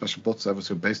SBS, Special Boat Service,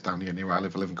 who are based down here near where I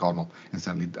live in Cornwall,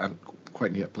 incidentally, and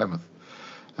quite near Plymouth.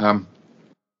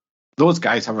 Those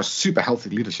guys have a super healthy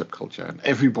leadership culture, and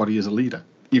everybody is a leader.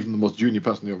 Even the most junior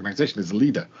person in the organization is a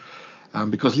leader,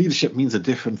 because leadership means a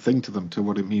different thing to them to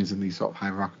what it means in these sort of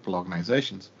hierarchical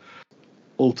organizations.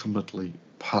 Ultimately,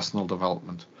 personal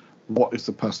development. What is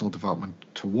the personal development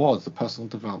towards? The personal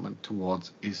development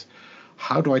towards is,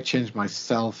 how do I change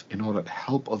myself in order to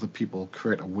help other people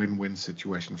create a win-win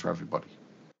situation for everybody?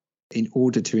 In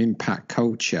order to impact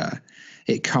culture,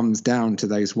 it comes down to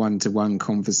those one-to-one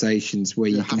conversations where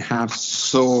you can have...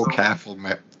 So careful,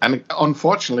 mate. And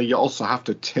unfortunately, you also have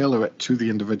to tailor it to the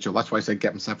individual. That's why I say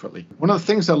get them separately. One of the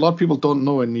things that a lot of people don't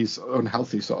know in these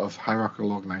unhealthy sort of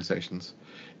hierarchical organizations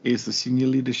is the senior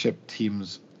leadership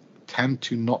teams tend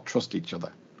to not trust each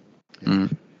other.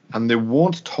 And they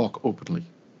won't talk openly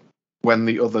when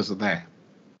the others are there.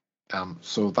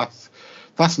 So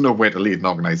that's no way to lead an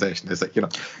organization, is it?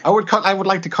 I would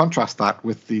like to contrast that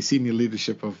with the senior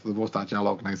leadership of the most agile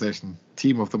organization,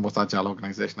 team of the most agile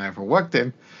organization I ever worked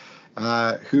in,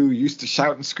 who used to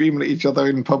shout and scream at each other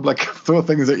in public, throw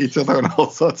things at each other and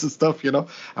all sorts of stuff, and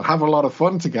have a lot of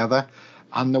fun together.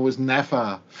 And there was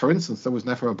never, for instance, a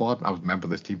board. I remember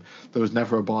this team. There was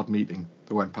never a board meeting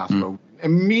that went past. But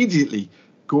immediately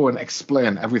go and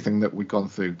explain everything that we'd gone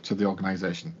through to the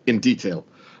organization in detail,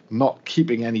 not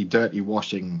keeping any dirty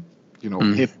washing,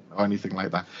 hidden or anything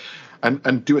like that,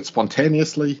 and do it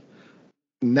spontaneously.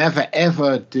 Never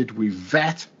ever did we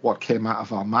vet what came out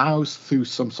of our mouths through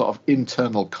some sort of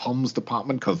internal comms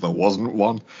department, because there wasn't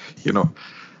one.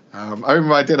 I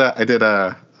remember I did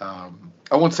a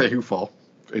I won't say who for.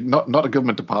 Not a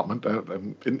government department,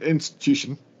 an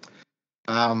institution,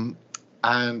 and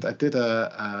I did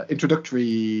a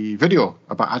introductory video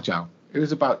about Agile. It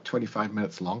was about 25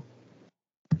 minutes long,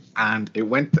 and it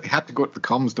had to go to the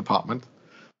comms department,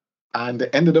 and it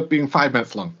ended up being 5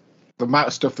 minutes long. The amount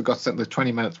of stuff that got sent, there's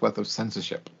 20 minutes worth of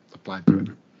censorship applied to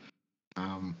it.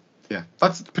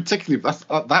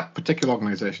 That particular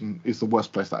organization is the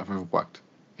worst place that I've ever worked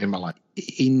in my life.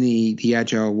 In the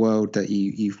agile world that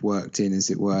you've worked in, as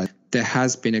it were, there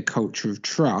has been a culture of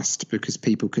trust because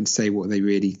people can say what they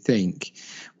really think,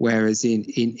 whereas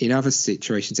in other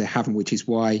situations they haven't, which is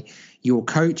why your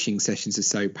coaching sessions are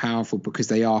so powerful, because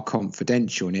they are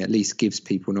confidential and it at least gives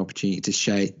people an opportunity to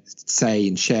say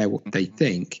and share what they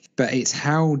think. But it's,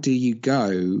 how do you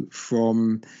go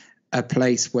from a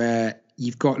place where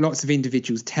you've got lots of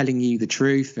individuals telling you the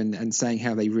truth and saying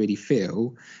how they really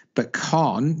feel, but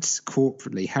can't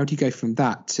corporately? How do you go from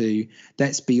that to,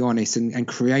 let's be honest, and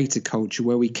create a culture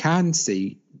where we can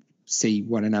see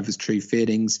one another's true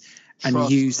feelings and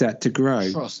trust, use that to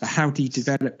grow? Trust. How do you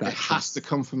develop that? It has to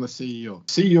come from the CEO.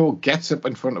 CEO gets up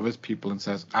in front of his people and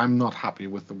says, I'm not happy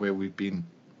with the way we've been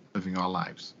living our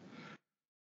lives.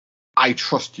 I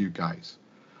trust you guys.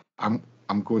 I'm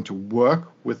going to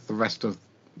work with the rest of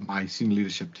my senior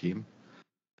leadership team,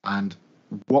 and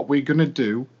what we're going to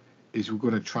do is we're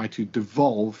going to try to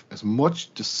devolve as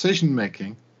much decision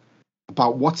making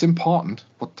about what's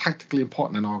tactically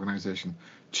important in our organization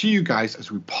to you guys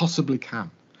as we possibly can.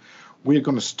 We're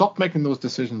going to stop making those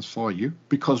decisions for you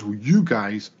because you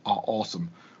guys are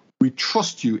awesome. We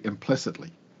trust you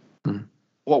implicitly.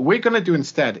 What we're going to do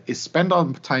instead is spend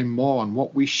our time more on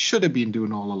what we should have been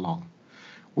doing all along,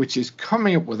 which is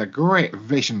coming up with a great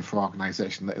vision for our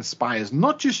organization that inspires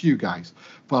not just you guys,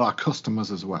 but our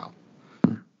customers as well.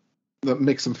 That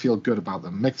makes them feel good about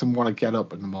them, makes them want to get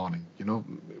up in the morning,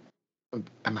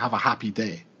 and have a happy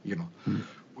day,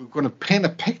 We're going to paint a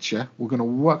picture. We're going to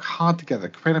work hard together,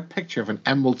 paint a picture of an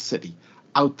emerald city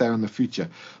out there in the future.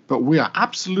 But we are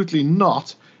absolutely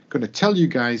not going to tell you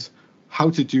guys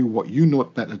how to do what you know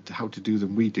better how to do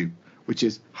than we do, which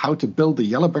is how to build the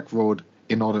yellow brick road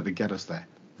in order to get us there.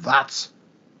 That's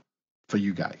for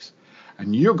you guys.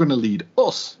 And you're going to lead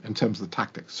us in terms of the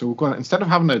tactics. So we're going to, instead of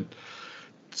having a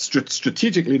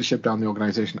strategic leadership down the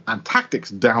organization and tactics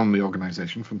down the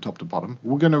organization from top to bottom,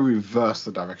 we're going to reverse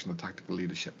the direction of tactical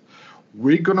leadership.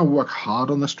 We're going to work hard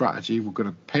on the strategy. We're going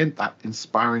to paint that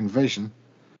inspiring vision.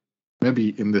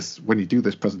 Maybe when you do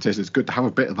this presentation, it's good to have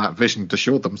a bit of that vision to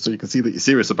show them so you can see that you're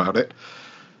serious about it.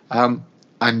 And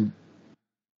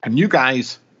you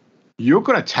guys, you're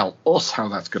going to tell us how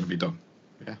that's going to be done.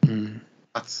 Yeah,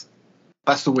 that's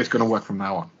the way it's going to work from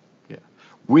now on.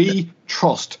 We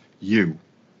trust you.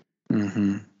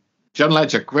 Mm-hmm. John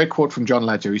Ledger, great quote from John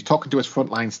Ledger. He's talking to his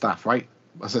frontline staff, right?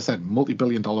 As I said,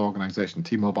 multi-billion-dollar organization,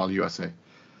 T-Mobile USA.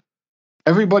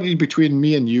 Everybody between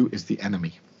me and you is the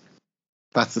enemy.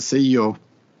 That's the CEO.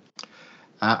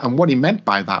 And what he meant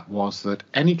by that was that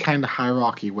any kind of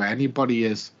hierarchy where anybody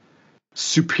is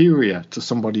superior to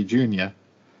somebody junior,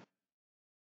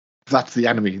 that's the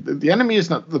enemy. The enemy is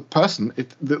not the person,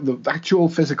 the actual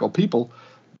physical people.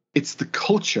 It's the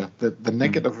culture, the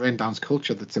negative rain dance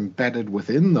culture that's embedded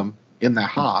within them, in their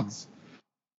hearts.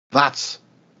 That's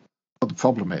what the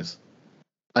problem is.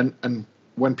 And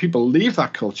when people leave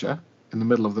that culture in the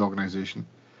middle of the organization,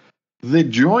 they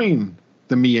join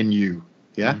the me and you,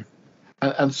 yeah?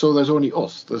 And so there's only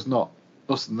us. There's not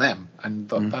us and them. And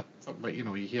that you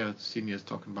know, you hear seniors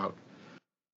talking about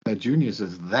their juniors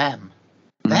as them.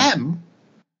 Them?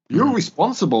 You're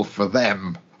responsible for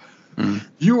them.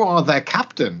 You are their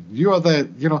captain. You are their,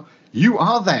 you know, you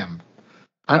are them.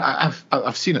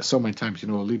 I've seen it so many times. You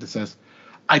know, a leader says,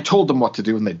 I told them what to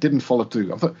do and they didn't follow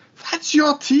through. I thought, that's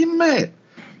your teammate.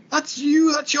 That's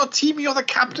you. That's your team. You're the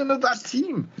captain of that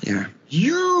team. Yeah.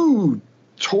 You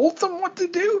told them what to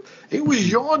do. It was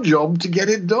your job to get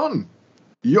it done.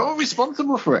 You're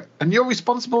responsible for it, and you're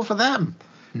responsible for them.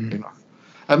 You know,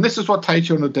 and this is what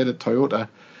Taiichi Ohno did at Toyota.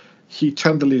 He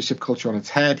turned the leadership culture on its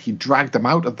head. He dragged them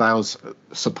out of those,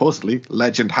 supposedly,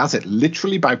 legend has it,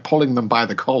 literally by pulling them by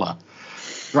the collar.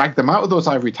 Dragged them out of those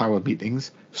ivory tower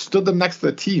meetings, stood them next to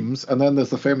their teams, and then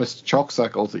there's the famous chalk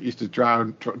circles that used to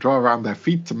draw around their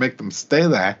feet to make them stay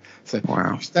there. Say,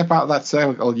 wow. You step out of that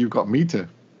circle, you've got me to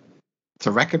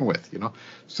reckon with, you know.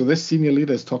 So this senior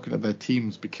leaders talking to their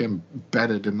teams became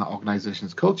embedded in the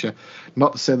organization's culture.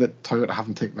 Not to say that Toyota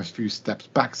haven't taken a few steps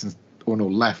back since Ono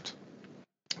left,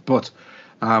 but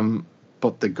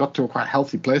they got to a quite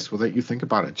healthy place with it. You think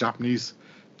about it, Japanese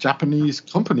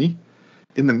company.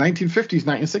 In the 1950s,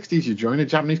 1960s, you join a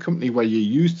Japanese company where you're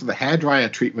used to the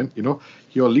hairdryer treatment. You know,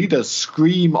 your leaders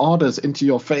scream orders into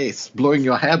your face, blowing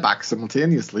your hair back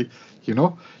simultaneously. You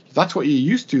know, that's what you're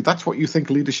used to. That's what you think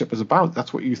leadership is about.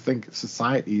 That's what you think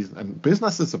society and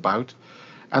business is about.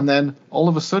 And then all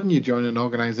of a sudden you join an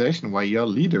organization where your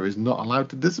leader is not allowed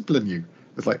to discipline you.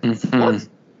 It's like,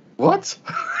 what?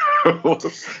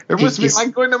 It must be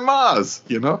like going to Mars,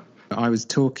 you know? I was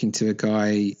talking to a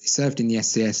guy who served in the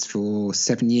SCS for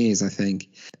 7 years, I think.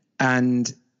 And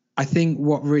I think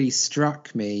what really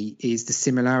struck me is the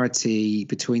similarity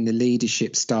between the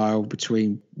leadership style,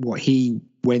 between what he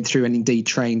went through and indeed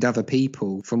trained other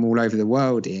people from all over the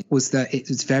world in, was that it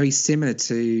was very similar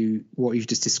to what you've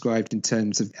just described in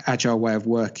terms of agile way of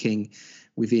working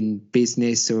within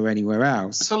business or anywhere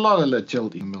else. There's a lot of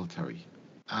agility in the military.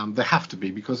 They have to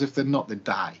be, because if they're not, they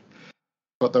die.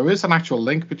 But there is an actual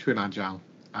link between Agile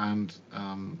and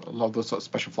a lot of those sort of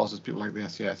special forces, people like the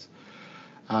SCS,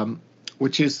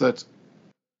 which is that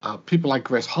people like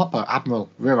Grace Hopper,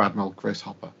 Rear Admiral Grace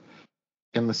Hopper,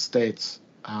 in the States,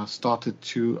 started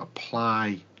to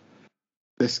apply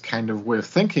this kind of way of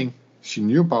thinking. She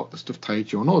knew about the stuff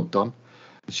Taiichi Ohno had done,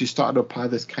 and she started to apply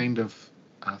this kind of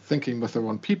thinking with her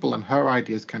own people, and her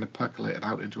ideas kind of percolated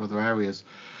out into other areas.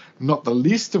 Not the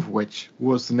least of which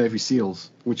was the Navy SEALs,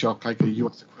 which are like a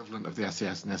US equivalent of the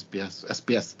SAS and SBS.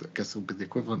 SBS, I guess, will be the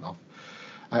equivalent of.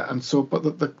 And so,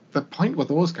 but the point with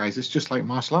those guys is just like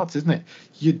martial arts, isn't it?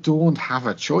 You don't have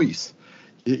a choice.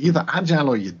 You're either agile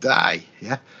or you die.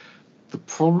 Yeah. The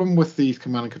problem with these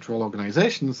command and control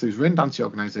organizations, these rain dancing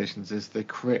organizations, is they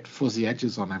create fuzzy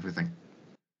edges on everything.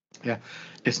 Yeah.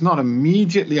 It's not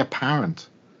immediately apparent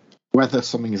whether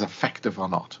something is effective or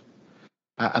not.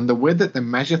 And the way that they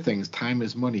measure things, time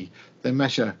is money, they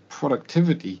measure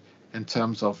productivity in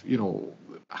terms of, you know,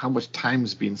 how much time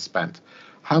is being spent,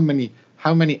 how many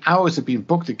hours have been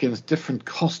booked against different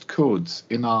cost codes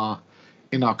in our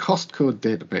cost code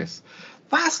database.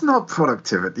 That's not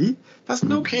productivity. That's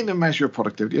no kind of measure of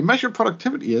productivity. A measure of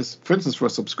productivity is, for instance, for a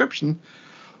subscription,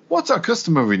 what's our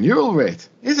customer renewal rate?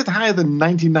 Is it higher than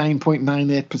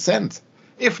 99.98%?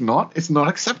 If not, it's not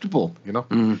acceptable, you know.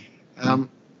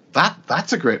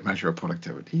 That's a great measure of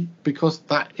productivity, because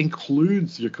that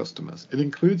includes your customers. It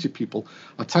includes your people.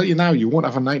 I'll tell you now, you won't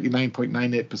have a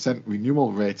 99.98%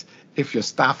 renewal rate if your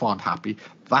staff aren't happy.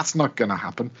 That's not going to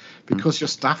happen, because your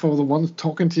staff are the ones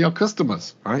talking to your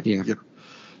customers, right? Yeah.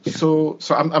 So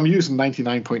I'm using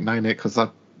 99.98 because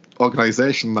that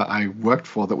organization that I worked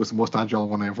for, that was the most agile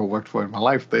one I ever worked for in my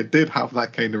life, they did have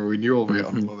that kind of a renewal rate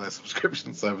on all their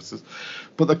subscription services.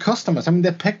 But the customers, I mean,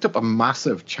 they picked up a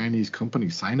massive Chinese company,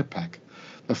 Sinopec,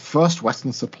 the first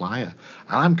Western supplier,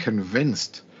 and I'm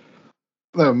convinced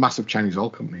They're a massive Chinese oil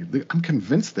company. I'm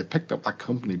convinced they picked up that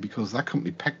company because that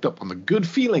company picked up on the good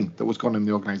feeling that was going on in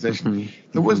the organization.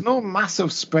 There was no massive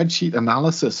spreadsheet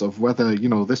analysis of whether,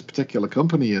 this particular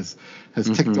company has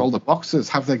ticked all the boxes.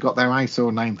 Have they got their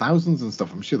ISO 9000s and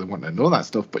stuff? I'm sure they want to know that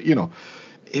stuff. But,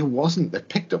 it wasn't. They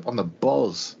picked up on the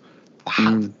buzz.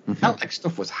 It felt like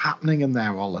stuff was happening in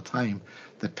there all the time.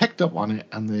 They picked up on it,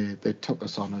 and they took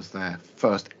us on as their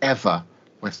first ever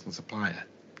Western supplier,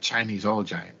 Chinese oil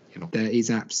giant. There is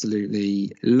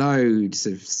absolutely loads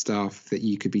of stuff that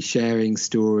you could be sharing,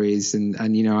 stories, and I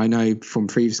know from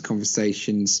previous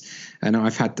conversations, and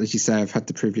I've had, as you say, I've had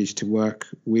the privilege to work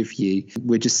with you.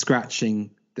 We're just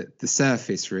scratching the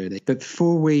surface, really. But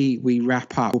before we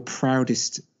wrap up, your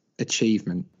proudest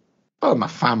achievement? Oh, my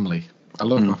family. I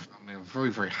love my family. I'm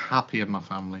very, very happy in my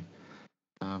family.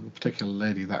 A particular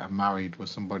lady that I married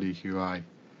was somebody who I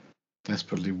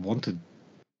desperately wanted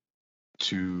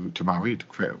to marry, to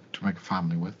make a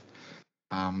family with.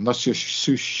 Not sure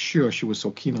she was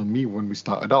so keen on me when we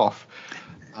started off.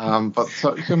 But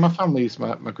so my family is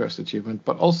my greatest achievement.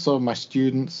 But also my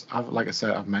students. Like I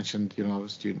said, I've mentioned, I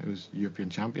was a student who was European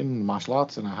champion in martial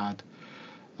arts, and I had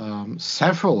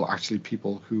several actually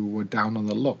people who were down on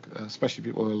the luck, especially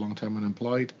people who are long-term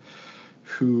unemployed.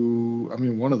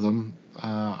 One of them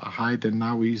I hired, and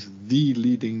now he's the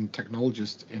leading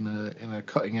technologist in a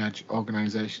cutting-edge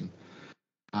organization.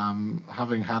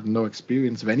 Having had no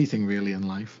experience of anything really in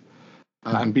life,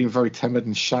 and being very timid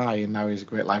and shy, and now he's a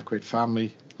great life, great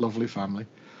family, lovely family,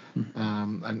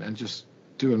 and just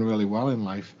doing really well in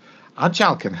life.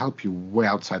 Agile can help you way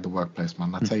outside the workplace,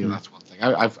 man. I tell you, that's one thing.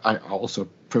 I also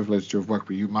privileged to have worked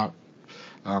with you, Mark.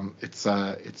 It's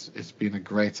been a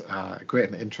great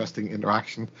and interesting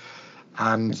interaction.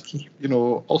 And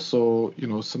also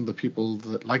some of the people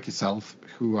that, like yourself,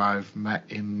 who I've met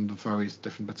in the various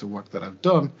different bits of work that I've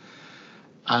done,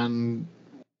 and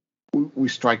we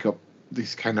strike up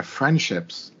these kind of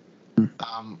friendships,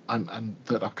 and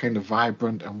that are kind of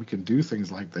vibrant, and we can do things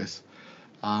like this.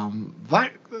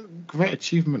 That great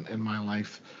achievement in my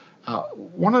life.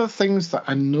 One of the things that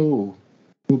I know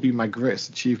will be my greatest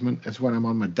achievement is when I'm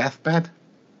on my deathbed.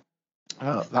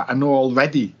 That I know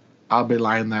already I'll be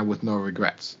lying there with no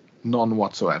regrets, none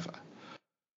whatsoever.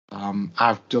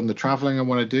 I've done the traveling I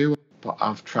want to do, but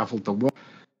I've traveled the world.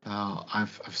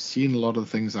 I've seen a lot of the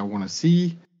things I want to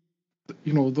see.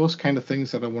 Those kind of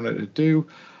things that I wanted to do.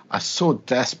 I so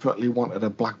desperately wanted a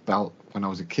black belt when I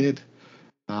was a kid.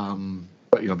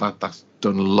 But that's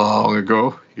done long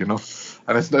ago, and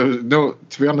it's no.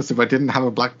 To be honest, if I didn't have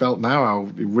a black belt now,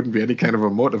 it wouldn't be any kind of a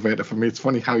motivator for me. It's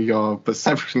funny how your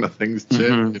perception of things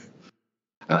change.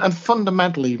 And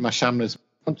fundamentally, my shamans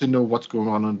want to know what's going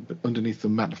on underneath the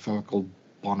metaphorical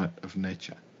bonnet of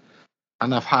nature.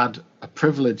 And I've had a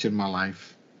privilege in my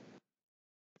life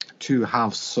to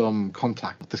have some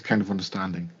contact with this kind of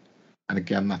understanding. And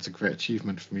again, that's a great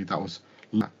achievement for me. That was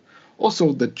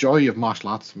also the joy of martial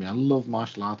arts for me. I love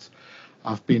martial arts.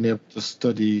 I've been able to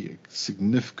study a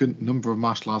significant number of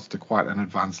martial arts to quite an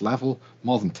advanced level,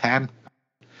 more than 10.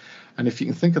 And if you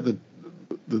can think of the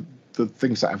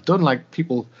things that I've done, like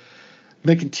people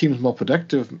making teams more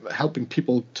productive, helping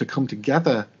people to come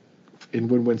together in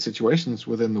win-win situations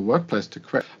within the workplace to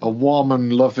create a warm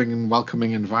and loving and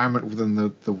welcoming environment within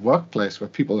the workplace where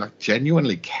people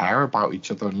genuinely care about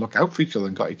each other and look out for each other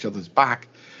and got each other's back.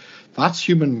 That's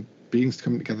human beings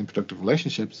coming together in productive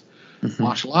relationships.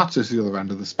 Martial arts is the other end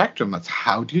of the spectrum. That's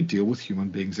how do you deal with human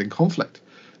beings in conflict?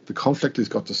 The conflict has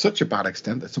got to such a bad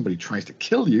extent that somebody tries to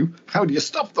kill you. How do you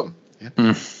stop them?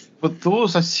 Yeah? But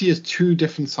those I see as two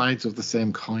different sides of the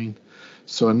same coin.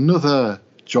 So another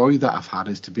joy that I've had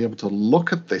is to be able to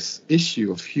look at this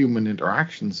issue of human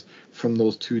interactions from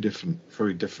those two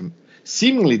very different,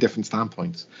 seemingly different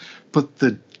standpoints. But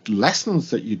the lessons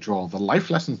that you draw, the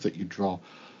life lessons that you draw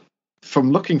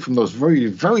from looking from those very,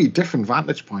 very different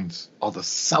vantage points are the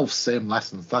self-same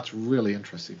lessons. That's really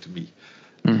interesting to me.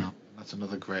 That's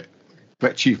another great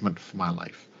achievement for my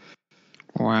life.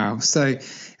 Wow. So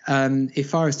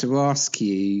if I was to ask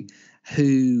you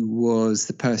who was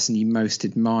the person you most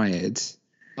admired?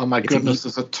 Oh my goodness,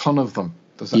 there's a ton of them.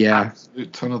 There's an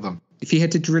absolute ton of them. If you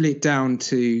had to drill it down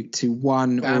to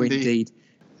one, Gandhi, or indeed...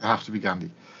 It have to be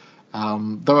Gandhi.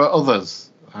 There are others.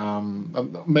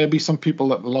 Maybe some people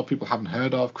that a lot of people haven't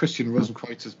heard of. Christian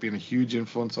Rosenkreutz has been a huge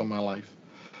influence on my life.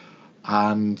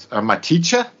 And my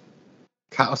teacher,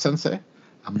 Kato Sensei,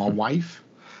 and my wife,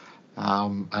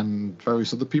 and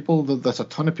various other people. There's a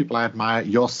ton of people I admire,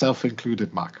 yourself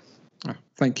included, Mark. Oh,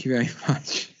 thank you very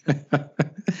much.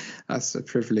 That's a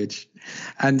privilege.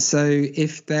 And so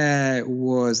if there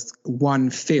was one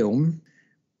film...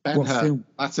 Ben-Hur.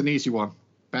 That's an easy one.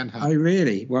 Ben-Hur. Oh,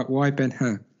 really? Why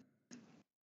Ben-Hur?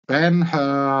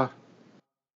 Ben-Hur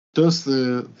does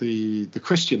the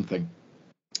Christian thing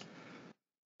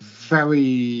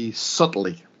very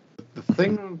subtly. The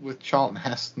thing with Charlton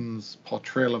Heston's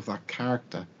portrayal of that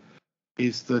character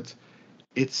is that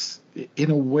it's,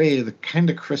 in a way, the kind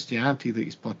of Christianity that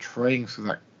he's portraying through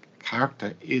that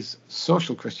character is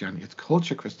social Christianity. It's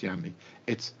culture Christianity.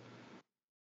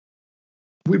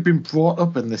 We've been brought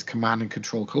up in this command and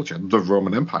control culture, the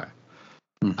Roman Empire.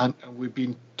 And we've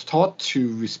been taught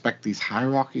to respect these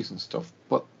hierarchies and stuff,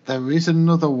 but there is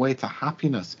another way to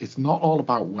happiness. It's not all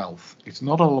about wealth. It's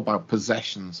not all about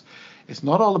possessions. It's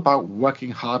not all about working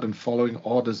hard and following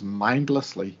orders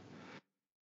mindlessly.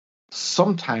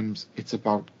 Sometimes it's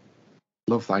about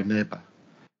love thy neighbor.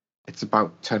 It's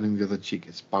about turning the other cheek.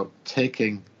 It's about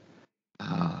taking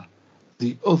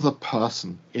the other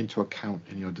person into account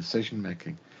in your decision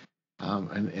making,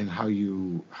 and in how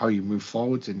you move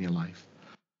forwards in your life.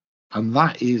 And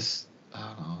that is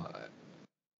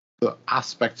the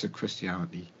aspects of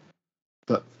Christianity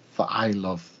that I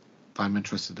love, that I'm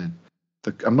interested in.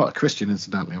 I'm not a Christian,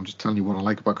 incidentally. I'm just telling you what I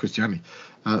like about Christianity.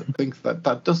 I think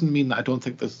that doesn't mean that I don't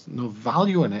think there's no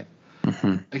value in it.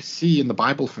 I see in the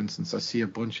Bible, for instance, I see a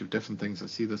bunch of different things. I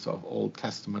see the sort of Old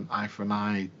Testament eye for an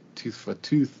eye, tooth for a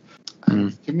tooth.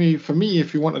 And for me,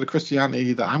 if you wanted a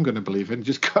Christianity that I'm going to believe in,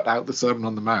 just cut out the Sermon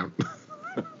on the Mount.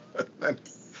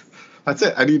 That's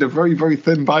it. I need a very, very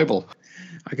thin Bible.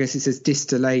 I guess it's a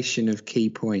distillation of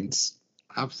key points.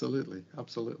 Absolutely.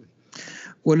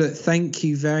 Well, look, thank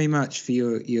you very much for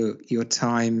your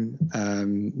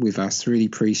time with us. Really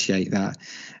appreciate that.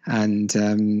 And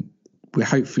we'll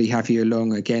hopefully have you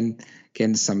along again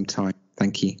sometime.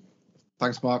 Thank you.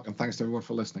 Thanks, Mark, and thanks to everyone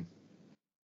for listening.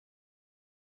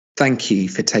 Thank you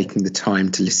for taking the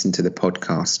time to listen to the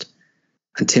podcast.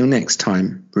 Until next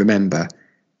time, remember,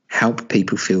 help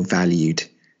people feel valued.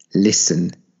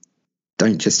 Listen,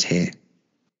 don't just hear.